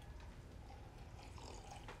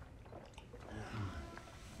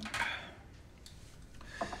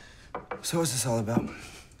 So what's this all about?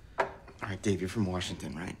 All right, Dave, you're from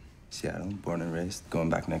Washington, right? Seattle, born and raised. Going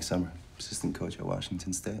back next summer. Assistant coach at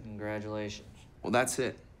Washington State. Congratulations. Well, that's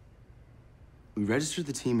it. We registered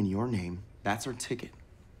the team in your name. That's our ticket.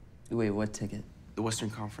 Wait, what ticket? The Western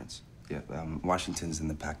Conference. Yeah, Washington's in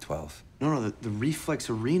the Pac-12. No, the Reflex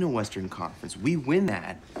Arena Western Conference. We win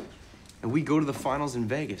that, and we go to the finals in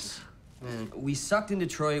Vegas. Man, we sucked in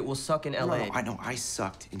Detroit, we'll suck in LA. No, I know, I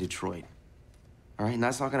sucked in Detroit. All right, and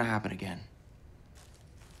that's not gonna happen again.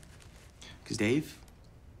 Because, Dave,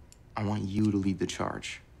 I want you to lead the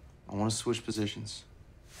charge. I want to switch positions.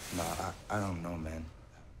 No, I don't know, man.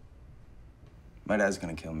 My dad's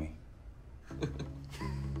gonna kill me.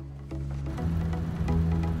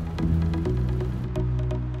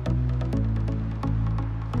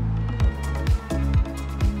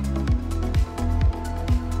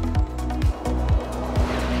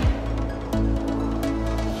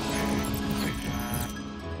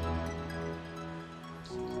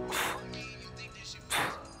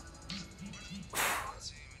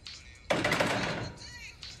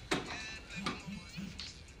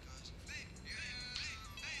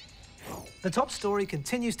 The top story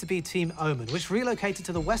continues to be Team Omen, which relocated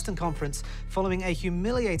to the Western Conference following a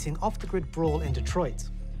humiliating off-the-grid brawl in Detroit.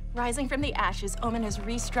 Rising from the ashes, Omen has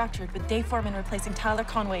restructured with Dave Foreman replacing Tyler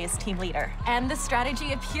Conway as team leader. And the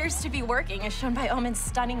strategy appears to be working, as shown by Omen's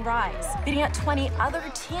stunning rise, beating out 20 other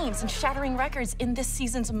teams and shattering records in this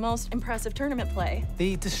season's most impressive tournament play.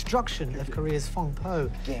 The destruction of Korea's Fong Po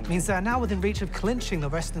means they are now within reach of clinching the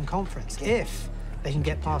Western Conference if they can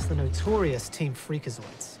get past the notorious Team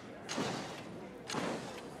Freakazoids.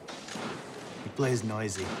 He plays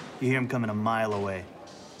noisy. You hear him coming a mile away.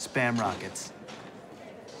 Spam rockets.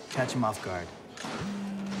 Catch him off guard.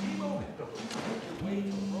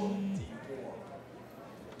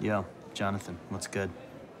 Yo, Jonathan, what's good?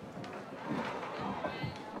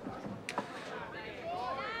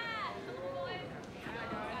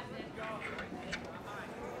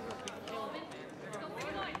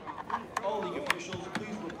 All league officials,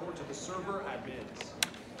 please report to the server admins.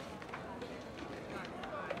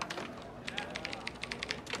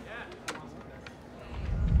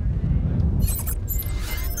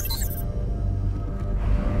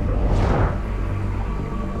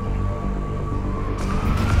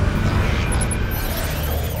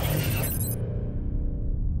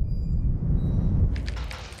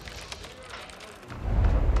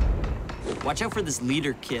 Watch out for this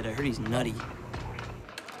leader kid. I heard he's nutty.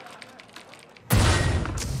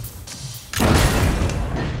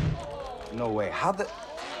 No way. How the...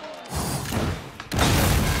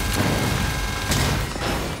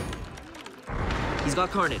 He's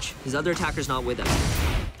got Carnage. His other attacker's not with him.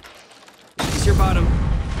 He's your bottom.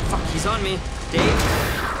 Fuck, he's on me. Dave?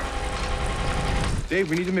 Dave,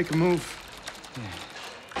 we need to make a move.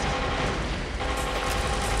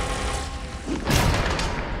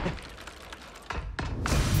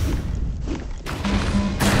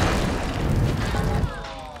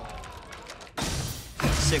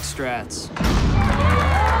 Six strats.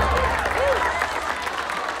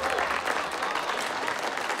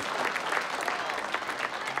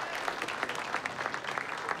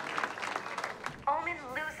 Omen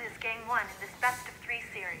loses game 1 in this best-of-3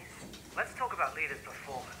 series. Let's talk about Leader's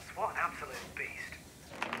performance. What an absolute beast.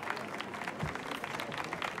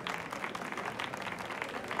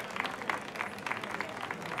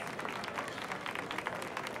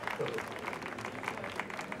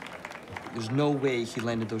 There's no way he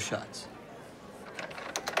landed those shots.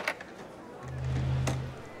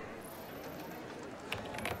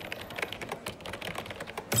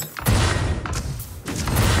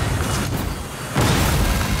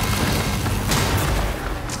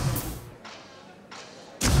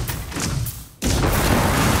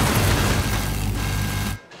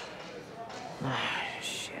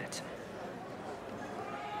 Shit.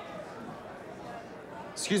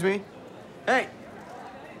 Excuse me. Hey.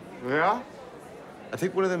 Yeah? I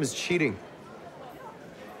think one of them is cheating.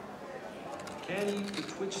 Kenny, the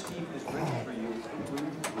Twitch team is ready for you.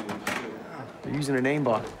 They're using an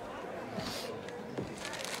aimbot.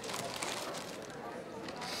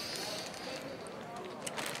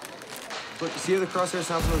 Look, you see how the crosshair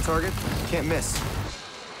sounds on the target? You can't miss.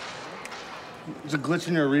 There's a glitch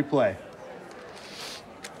in your replay.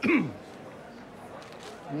 Hmm?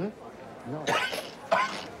 No.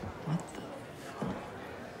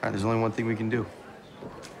 All right, there's only one thing we can do.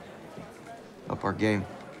 Up our game.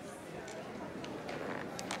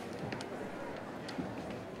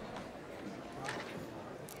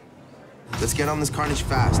 Let's get on this Carnage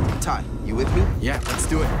fast. Ty, you with me? Yeah, let's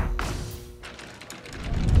do it.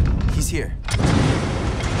 He's here.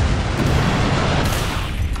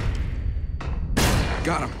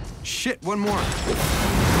 Got him. Shit, one more.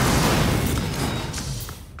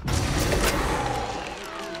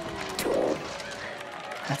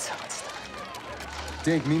 That's how it's done.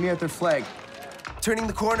 Dink, meet me at their flag. Turning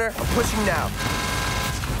the corner, I'm pushing now.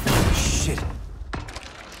 Shit.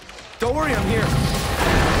 Don't worry, I'm here.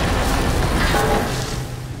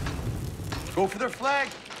 Go for their flag.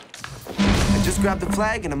 I just grabbed the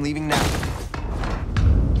flag and I'm leaving now.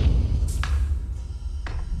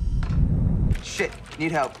 Shit,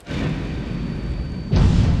 need help.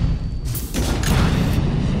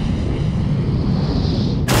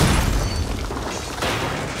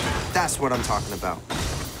 That's what I'm talking about.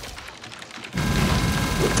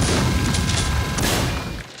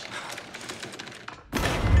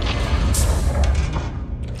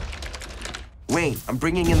 Wayne, I'm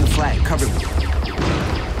bringing in the flag. Cover me.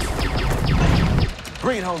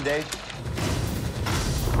 Bring it home, Dave.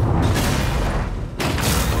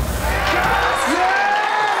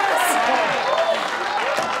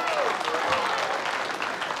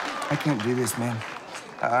 I can't do this, man.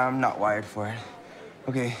 I'm not wired for it.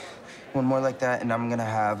 Okay, one more like that, and I'm gonna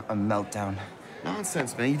have a meltdown.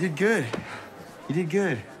 Nonsense, man. You did good. You did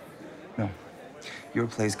good. No, your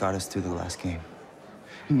plays got us through the last game.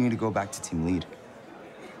 You need to go back to team lead.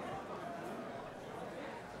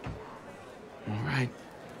 All right.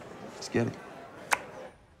 Let's get it.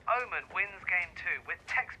 Omen wins game 2 with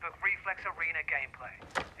textbook Reflex Arena gameplay.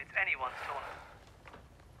 It's anyone's tournament.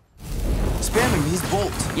 Spam him. He's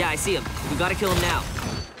Bolt. Yeah, I see him. We gotta kill him now.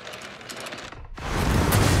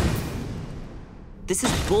 This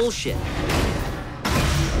is bullshit.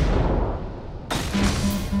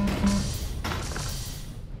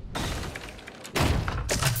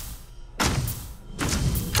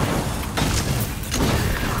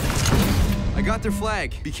 I got their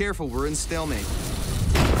flag. Be careful, we're in stalemate.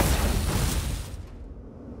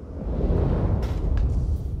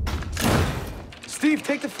 Steve,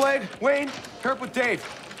 take the flag. Wayne, pair up with Dave.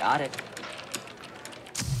 Got it.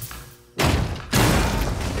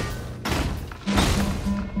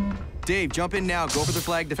 Dave, jump in now. Go for the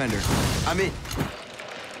flag defender. I'm in.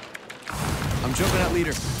 I'm jumping at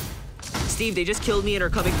leader. Steve, they just killed me and are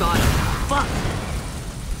coming bottom. Fuck!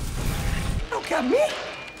 Don't get me!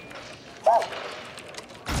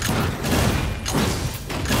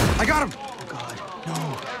 I got him! Oh, God, no.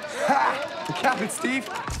 Ha! The captain, Steve.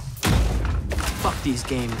 Fuck these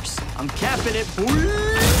gamers. I'm capping it,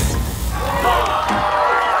 boys!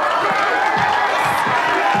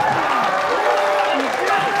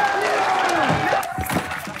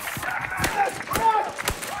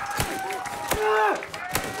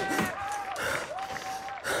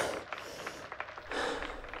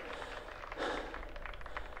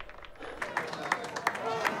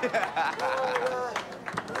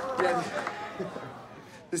 Yeah,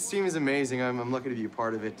 this team is amazing. I'm lucky to be a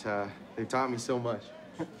part of it. They've taught me so much.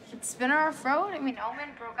 It's been a rough road. I mean, Omen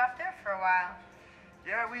broke up there for a while.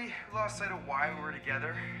 Yeah, we lost sight of why we were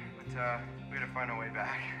together, but we had to find our way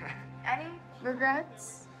back. Any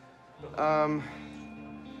regrets? I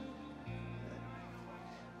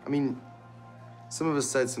mean, some of us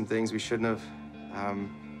said some things we shouldn't have.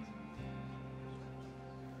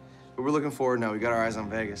 But we're looking forward now. We got our eyes on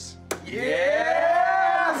Vegas. Yeah!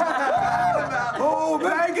 Oh,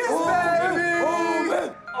 Vegas, baby!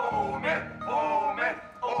 Omen! Omen! Omen!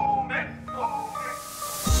 Omen!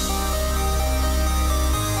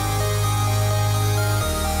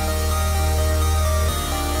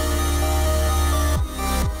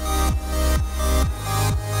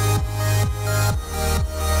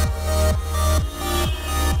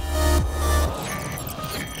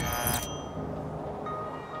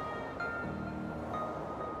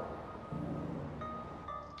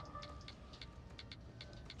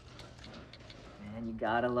 Man, you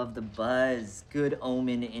gotta love the buzz. Good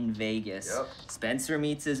Omen in Vegas. Yep. Spencer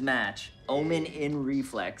meets his match. Omen in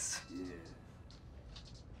Reflex. Yeah.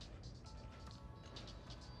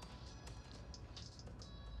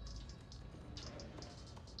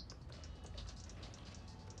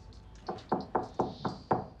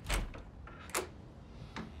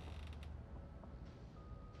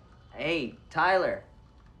 Hey, Tyler.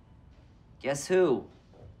 Guess who?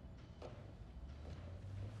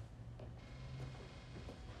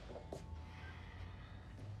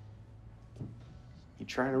 You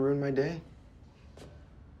trying to ruin my day?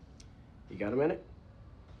 You got a minute?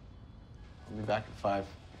 I'll be back at 5.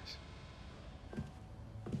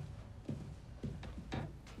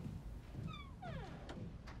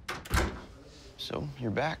 So, you're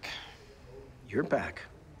back. You're back.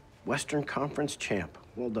 Western Conference champ.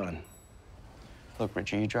 Well done. Look,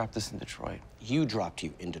 Richie, you dropped us in Detroit. You dropped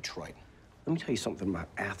you in Detroit. Let me tell you something about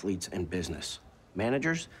athletes and business.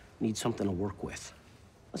 Managers need something to work with.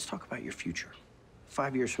 Let's talk about your future.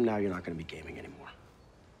 5 years from now, you're not going to be gaming anymore.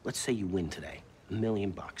 Let's say you win today, $1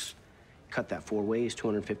 million. Cut that 4 ways,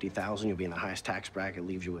 250,000. You'll be in the highest tax bracket,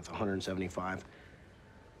 leaves you with 175. How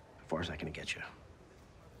far is that going to get you?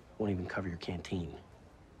 Won't even cover your canteen.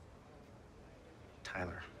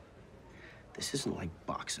 Tyler, this isn't like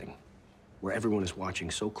boxing, where everyone is watching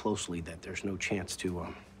so closely that there's no chance to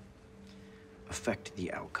affect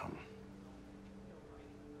the outcome.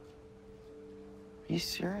 Are you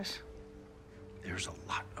serious? There's a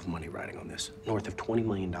lot of money riding on this, north of $20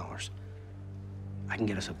 million. I can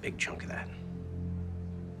get us a big chunk of that.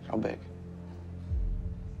 How big?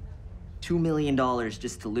 $2 million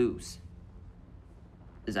just to lose.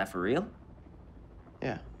 Is that for real?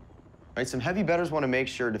 Yeah. Right, some heavy bettors want to make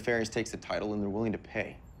sure Nefarious takes the title, and they're willing to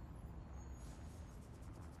pay.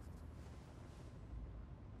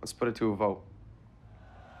 Let's put it to a vote.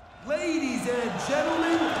 Ladies and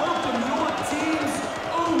gentlemen, welcome your teams,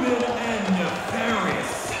 Omen and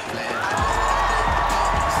Nefarious.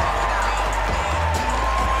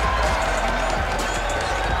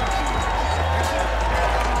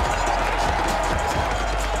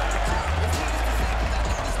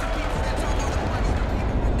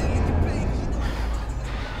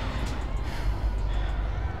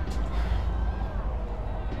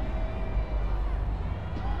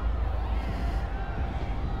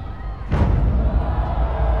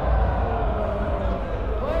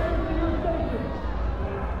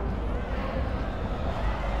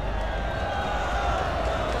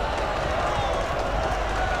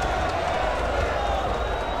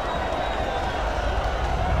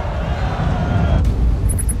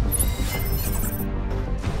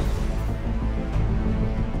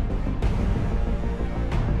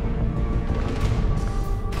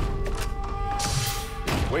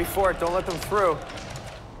 Wait for it, don't let them through.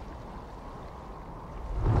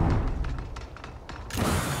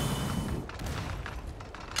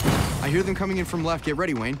 I hear them coming in from left. Get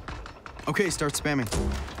ready, Wayne. Okay, start spamming.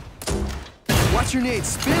 Watch your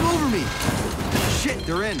nades. Spam over me. Shit,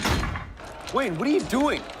 they're in. Wayne, what are you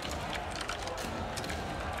doing?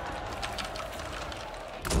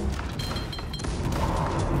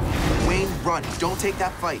 Wayne, run. Don't take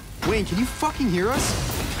that fight. Wayne, can you fucking hear us?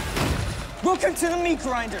 Welcome to the meat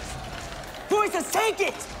grinders. Boys, let's take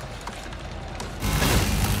it!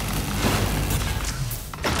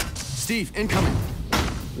 Steve, incoming.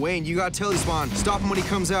 Wayne, you got telespawn. Stop him when he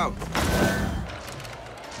comes out.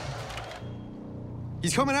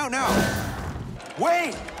 He's coming out now.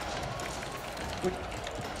 Wayne!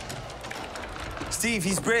 Steve,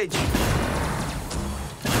 he's bridge.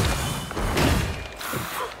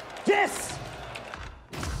 Yes!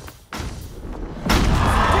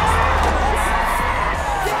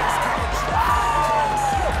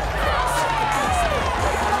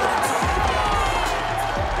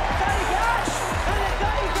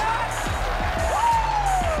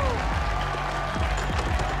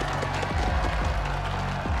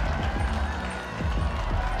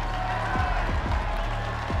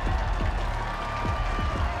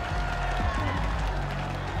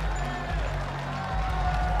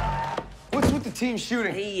 Team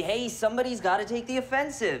shooting. Hey, somebody's got to take the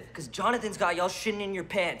offensive, because Jonathan's got y'all shitting in your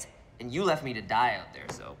pants, and you left me to die out there,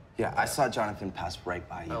 so. Yeah, I saw Jonathan pass right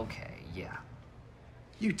by you. Okay, yeah.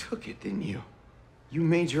 You took it, didn't you? You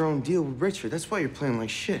made your own deal with Richard. That's why you're playing like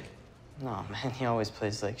shit. No, man, he always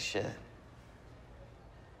plays like shit.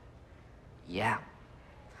 Yeah,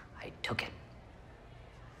 I took it.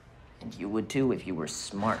 And you would too if you were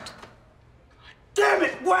smart. Damn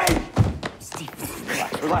it, Wayne! Steve,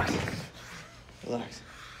 relax, relax. Relax.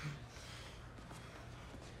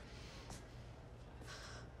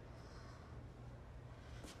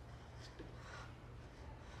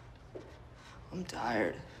 I'm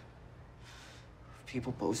tired of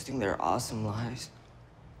people boasting their awesome lives.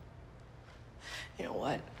 You know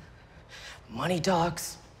what? Money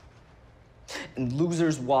talks and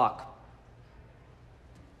losers walk.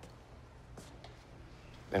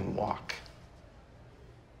 Then walk.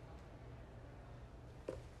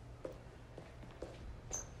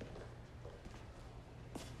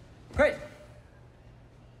 Great.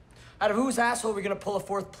 Out of whose asshole are we gonna pull a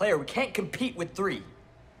fourth player? We can't compete with three.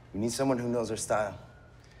 We need someone who knows our style.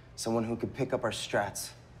 Someone who can pick up our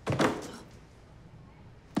strats.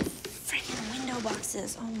 Freaking window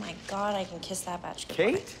boxes. Oh my God, I can kiss that bitch.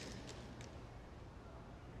 Kate?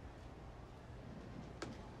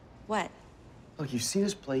 What? Look, you've seen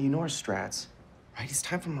us play, you know our strats. Right? It's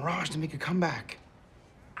time for Mirage to make a comeback.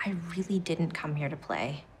 I really didn't come here to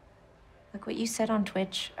play. Like what you said on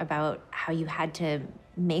Twitch about how you had to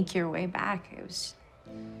make your way back. It was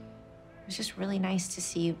just really nice to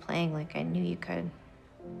see you playing like I knew you could.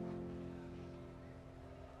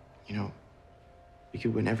 You know, we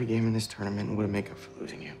could win every game in this tournament and wouldn't make up for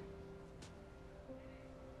losing you.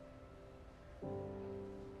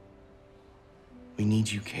 We need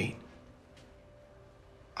you, Kate.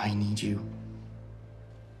 I need you.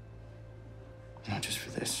 Not just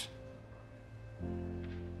for this.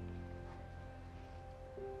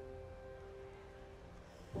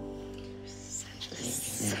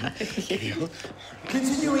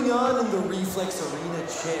 Continuing on in the Reflex Arena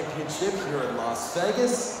Championship here in Las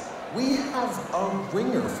Vegas, we have a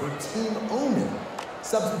ringer for Team Omen.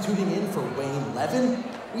 Substituting in for Wayne Levin,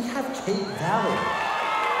 we have Kate Valley.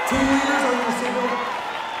 Team leaders on the signal.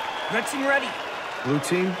 Red team ready. Blue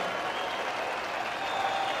team?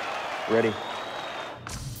 Ready.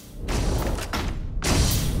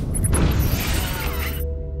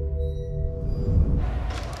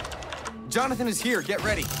 Jonathan is here. Get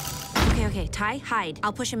ready. Okay, Ty, hide.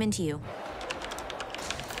 I'll push him into you.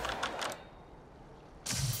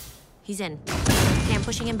 He's in. Okay, I'm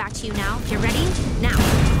pushing him back to you now. Get ready? Now.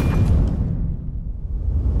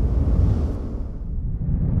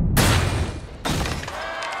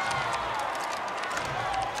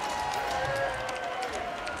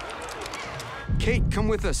 Kate, come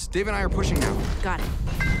with us. Dave and I are pushing now. Got it.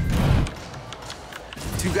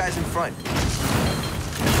 2 guys in front.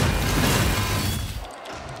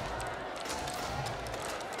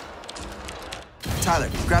 Tyler,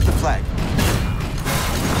 grab the flag.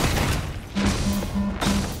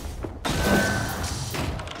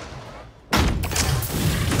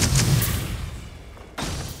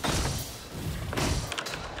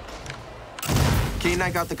 Kate and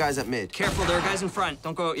I got the guys at mid. Careful, there are guys in front.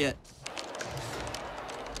 Don't go out yet.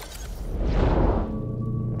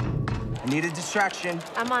 I need a distraction.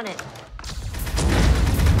 I'm on it.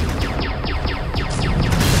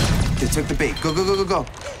 They took the bait. Go, go, go, go, go.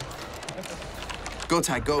 Go,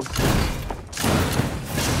 Ty, go.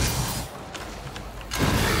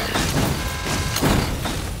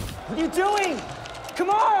 What are you doing? Come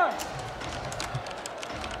on!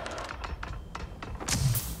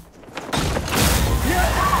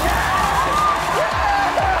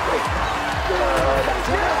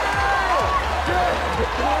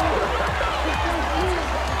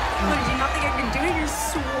 What, did you not think I could do it? You're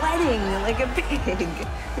sweating like a pig.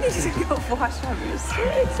 You just go wash off. You're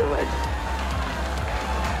sweating so much.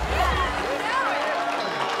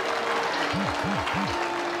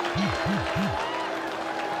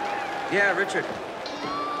 Yeah, Richard.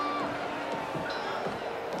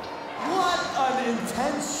 What an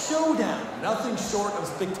intense showdown. Nothing short of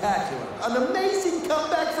spectacular. An amazing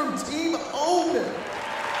comeback from Team Omen.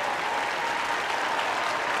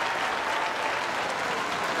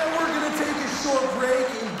 Now we're gonna take a short break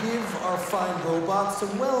and give our fine robots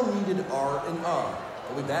some well-needed R&R.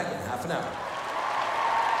 We'll be back in half an hour.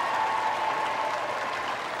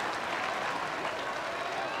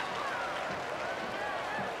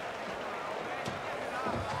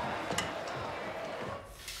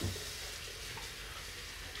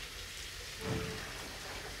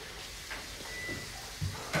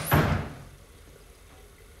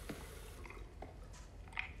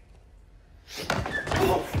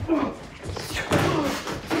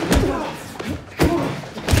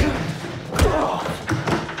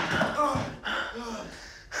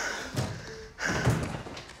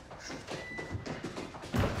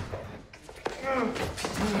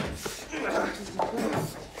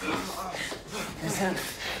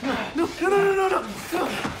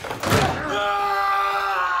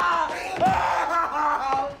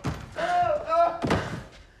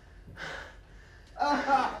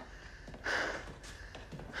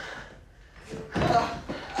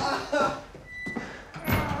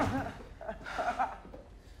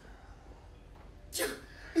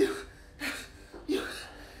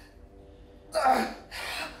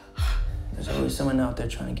 There's always someone out there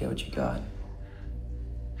trying to get what you got.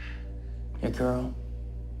 Your girl,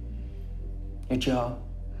 your job.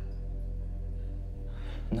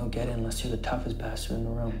 And they'll get it unless you're the toughest bastard in the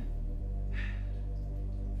room.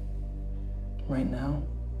 Right now,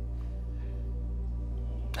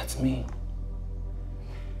 that's me.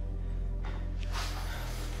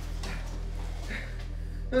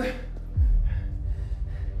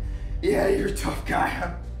 Yeah, you're a tough guy,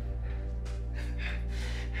 huh?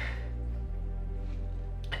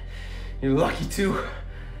 You're lucky, too.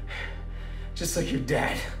 Just like your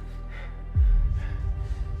dad.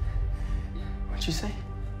 What'd you say?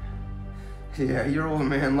 Yeah, your old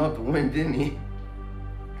man loved to win, didn't he?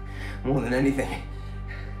 More than anything.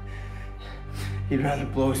 He'd rather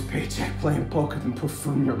blow his paycheck playing poker than put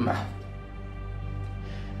food in your mouth.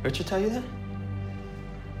 Richard tell you that?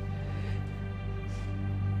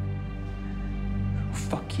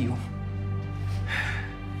 Fuck you.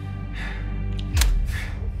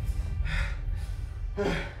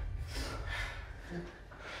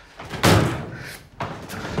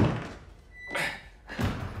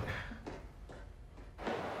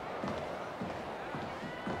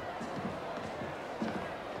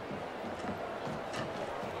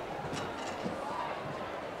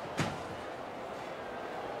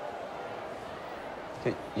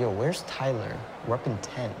 Yo, where's Tyler? We're up in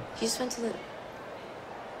 10. He just went to the...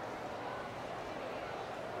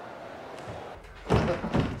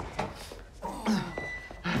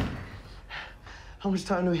 How much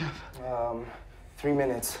time do we have? 3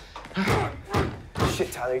 minutes.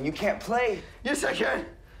 Shit, Tyler, you can't play. Yes, I can.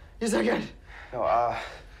 Yes, I can. No, I'm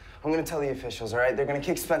gonna tell the officials, all right? They're gonna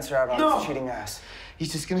kick Spencer out on his cheating ass.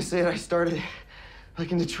 He's just gonna say that I started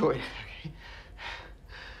like in Detroit, okay?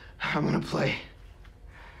 I'm gonna play.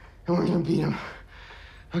 And we're gonna beat him.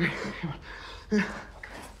 Okay, come on.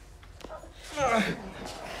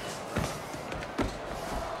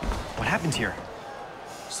 What happened here?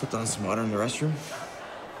 Slipped on some water in the restroom.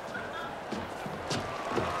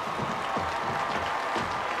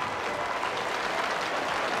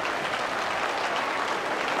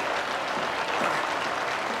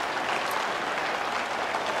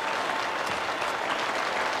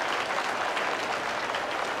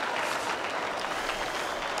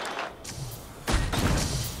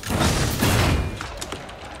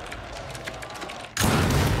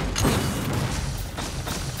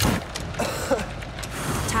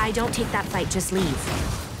 Don't take that fight, just leave.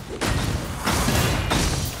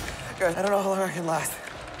 Guys, I don't know how long I can last.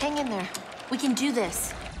 Hang in there. We can do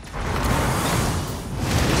this.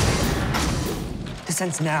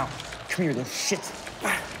 Descends now. Come here, little shit.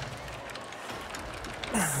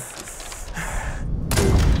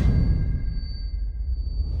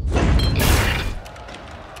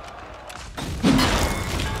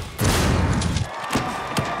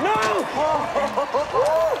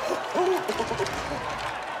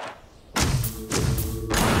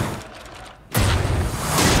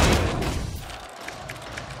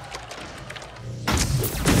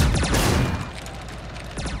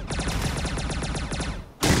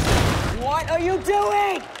 What are you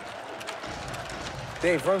doing?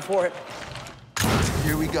 Dave, run for it.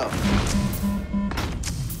 Here we go.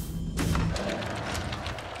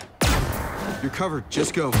 You're covered.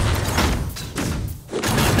 Just go.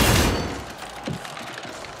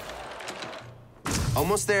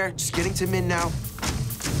 Almost there. Just getting to mid now.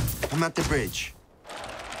 I'm at the bridge.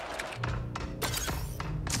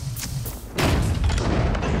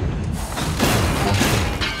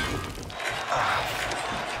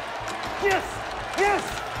 Yes! Yes!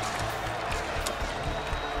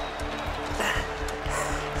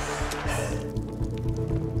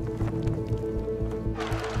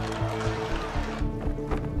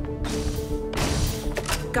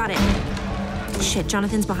 Got it. Shit,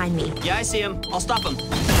 Jonathan's behind me. Yeah, I see him. I'll stop him.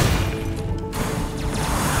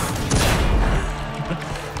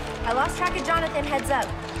 I lost track of Jonathan. Heads up.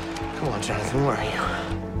 Come on, Jonathan. Where are you?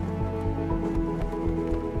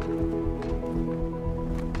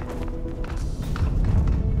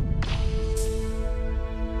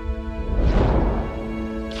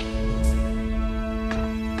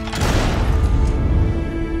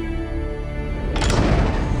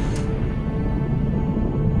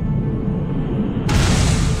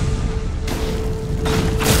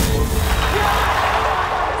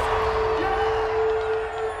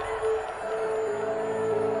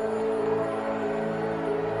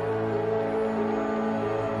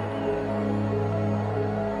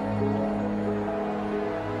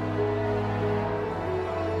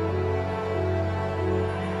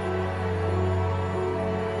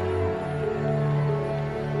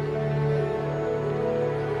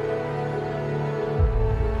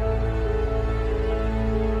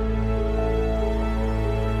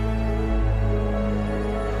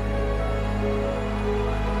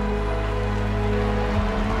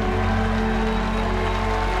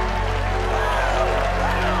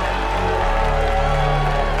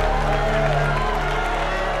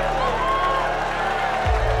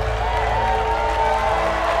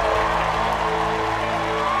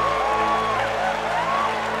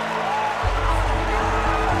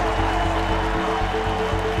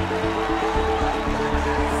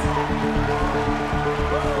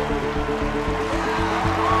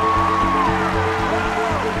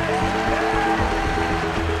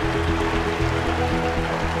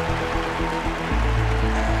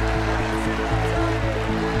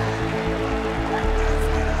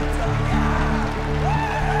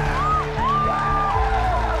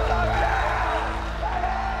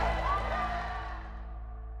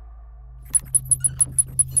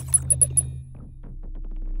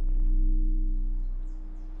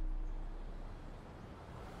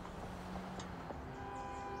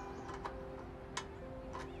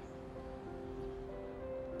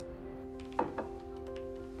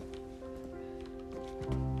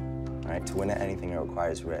 All right, to win at anything, it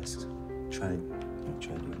requires risk. Try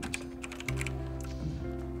doing this.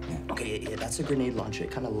 Okay, yeah, that's a grenade launcher.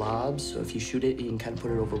 It kind of lobs, so if you shoot it, you can kind of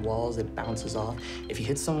put it over walls, it bounces off. If you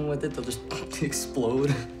hit someone with it, they'll just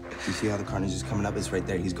explode. You see how the carnage is coming up? It's right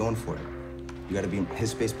there. He's going for it. You gotta be in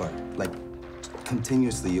his space bar. Like,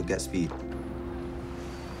 continuously, you'll get speed.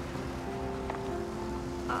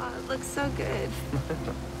 looks so good.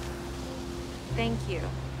 Thank you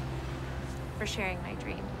for sharing my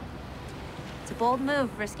dream. It's a bold move,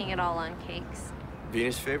 risking it all on cakes.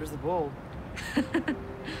 Venus favors the bold.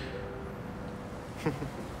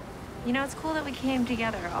 You know, it's cool that we came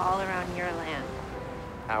together all around your land.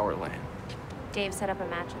 Our land. Dave set up a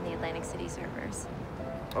match on the Atlantic City servers.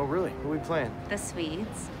 Oh, really? Who are we playing? The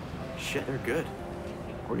Swedes. Shit, they're good.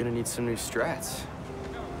 We're gonna need some new strats.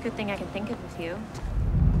 Good thing I can think of a few.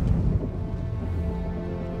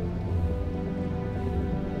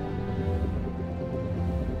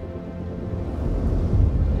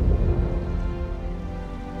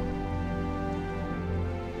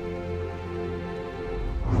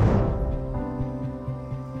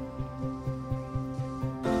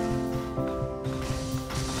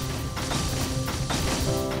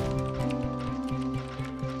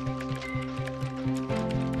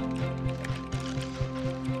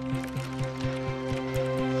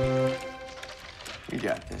 You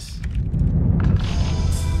got this.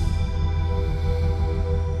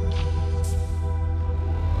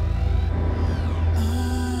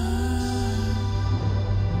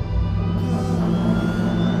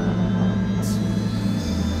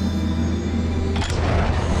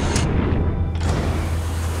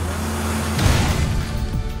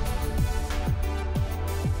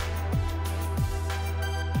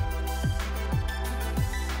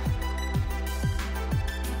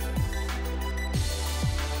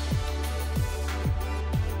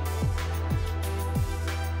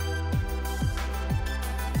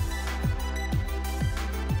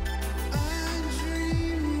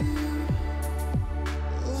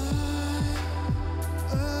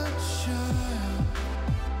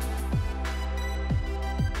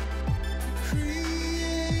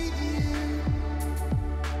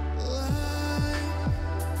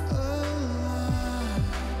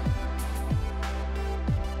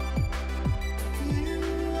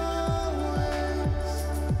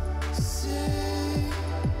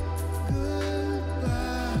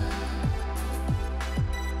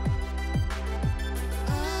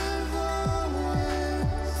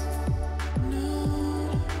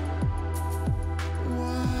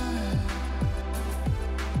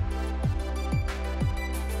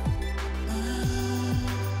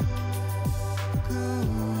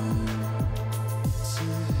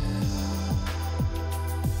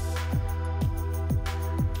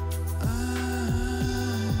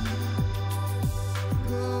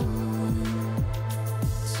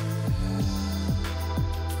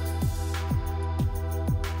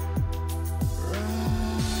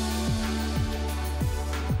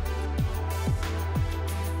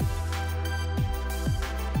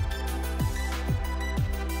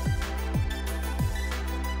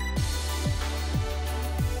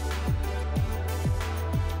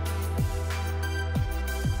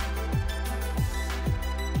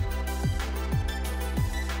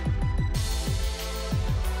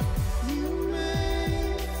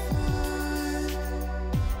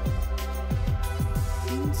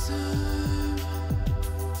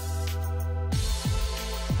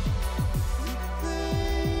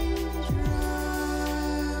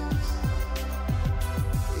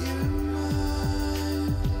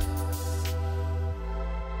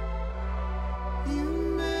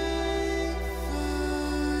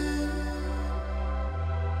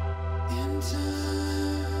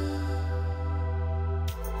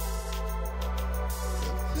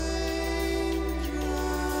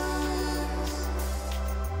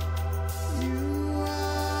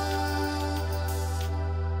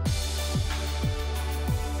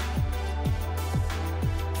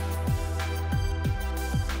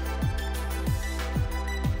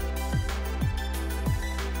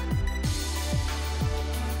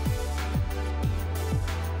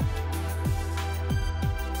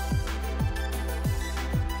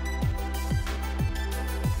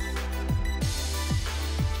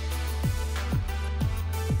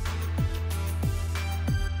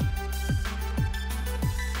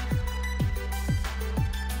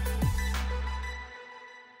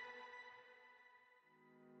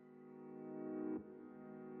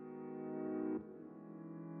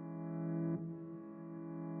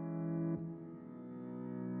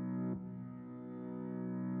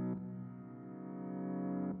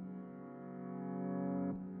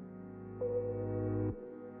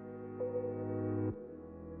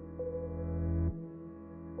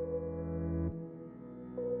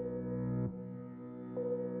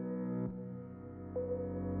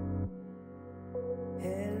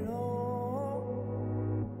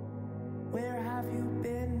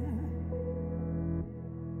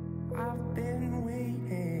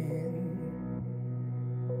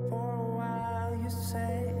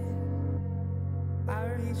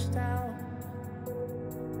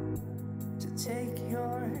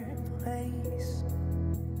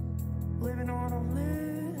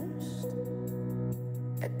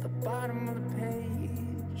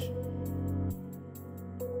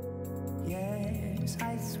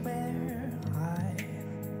 swear I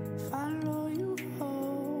follow you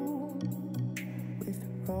home with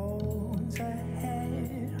roads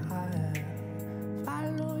ahead. I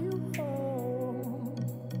follow you home.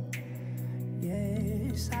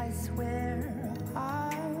 Yes, I swear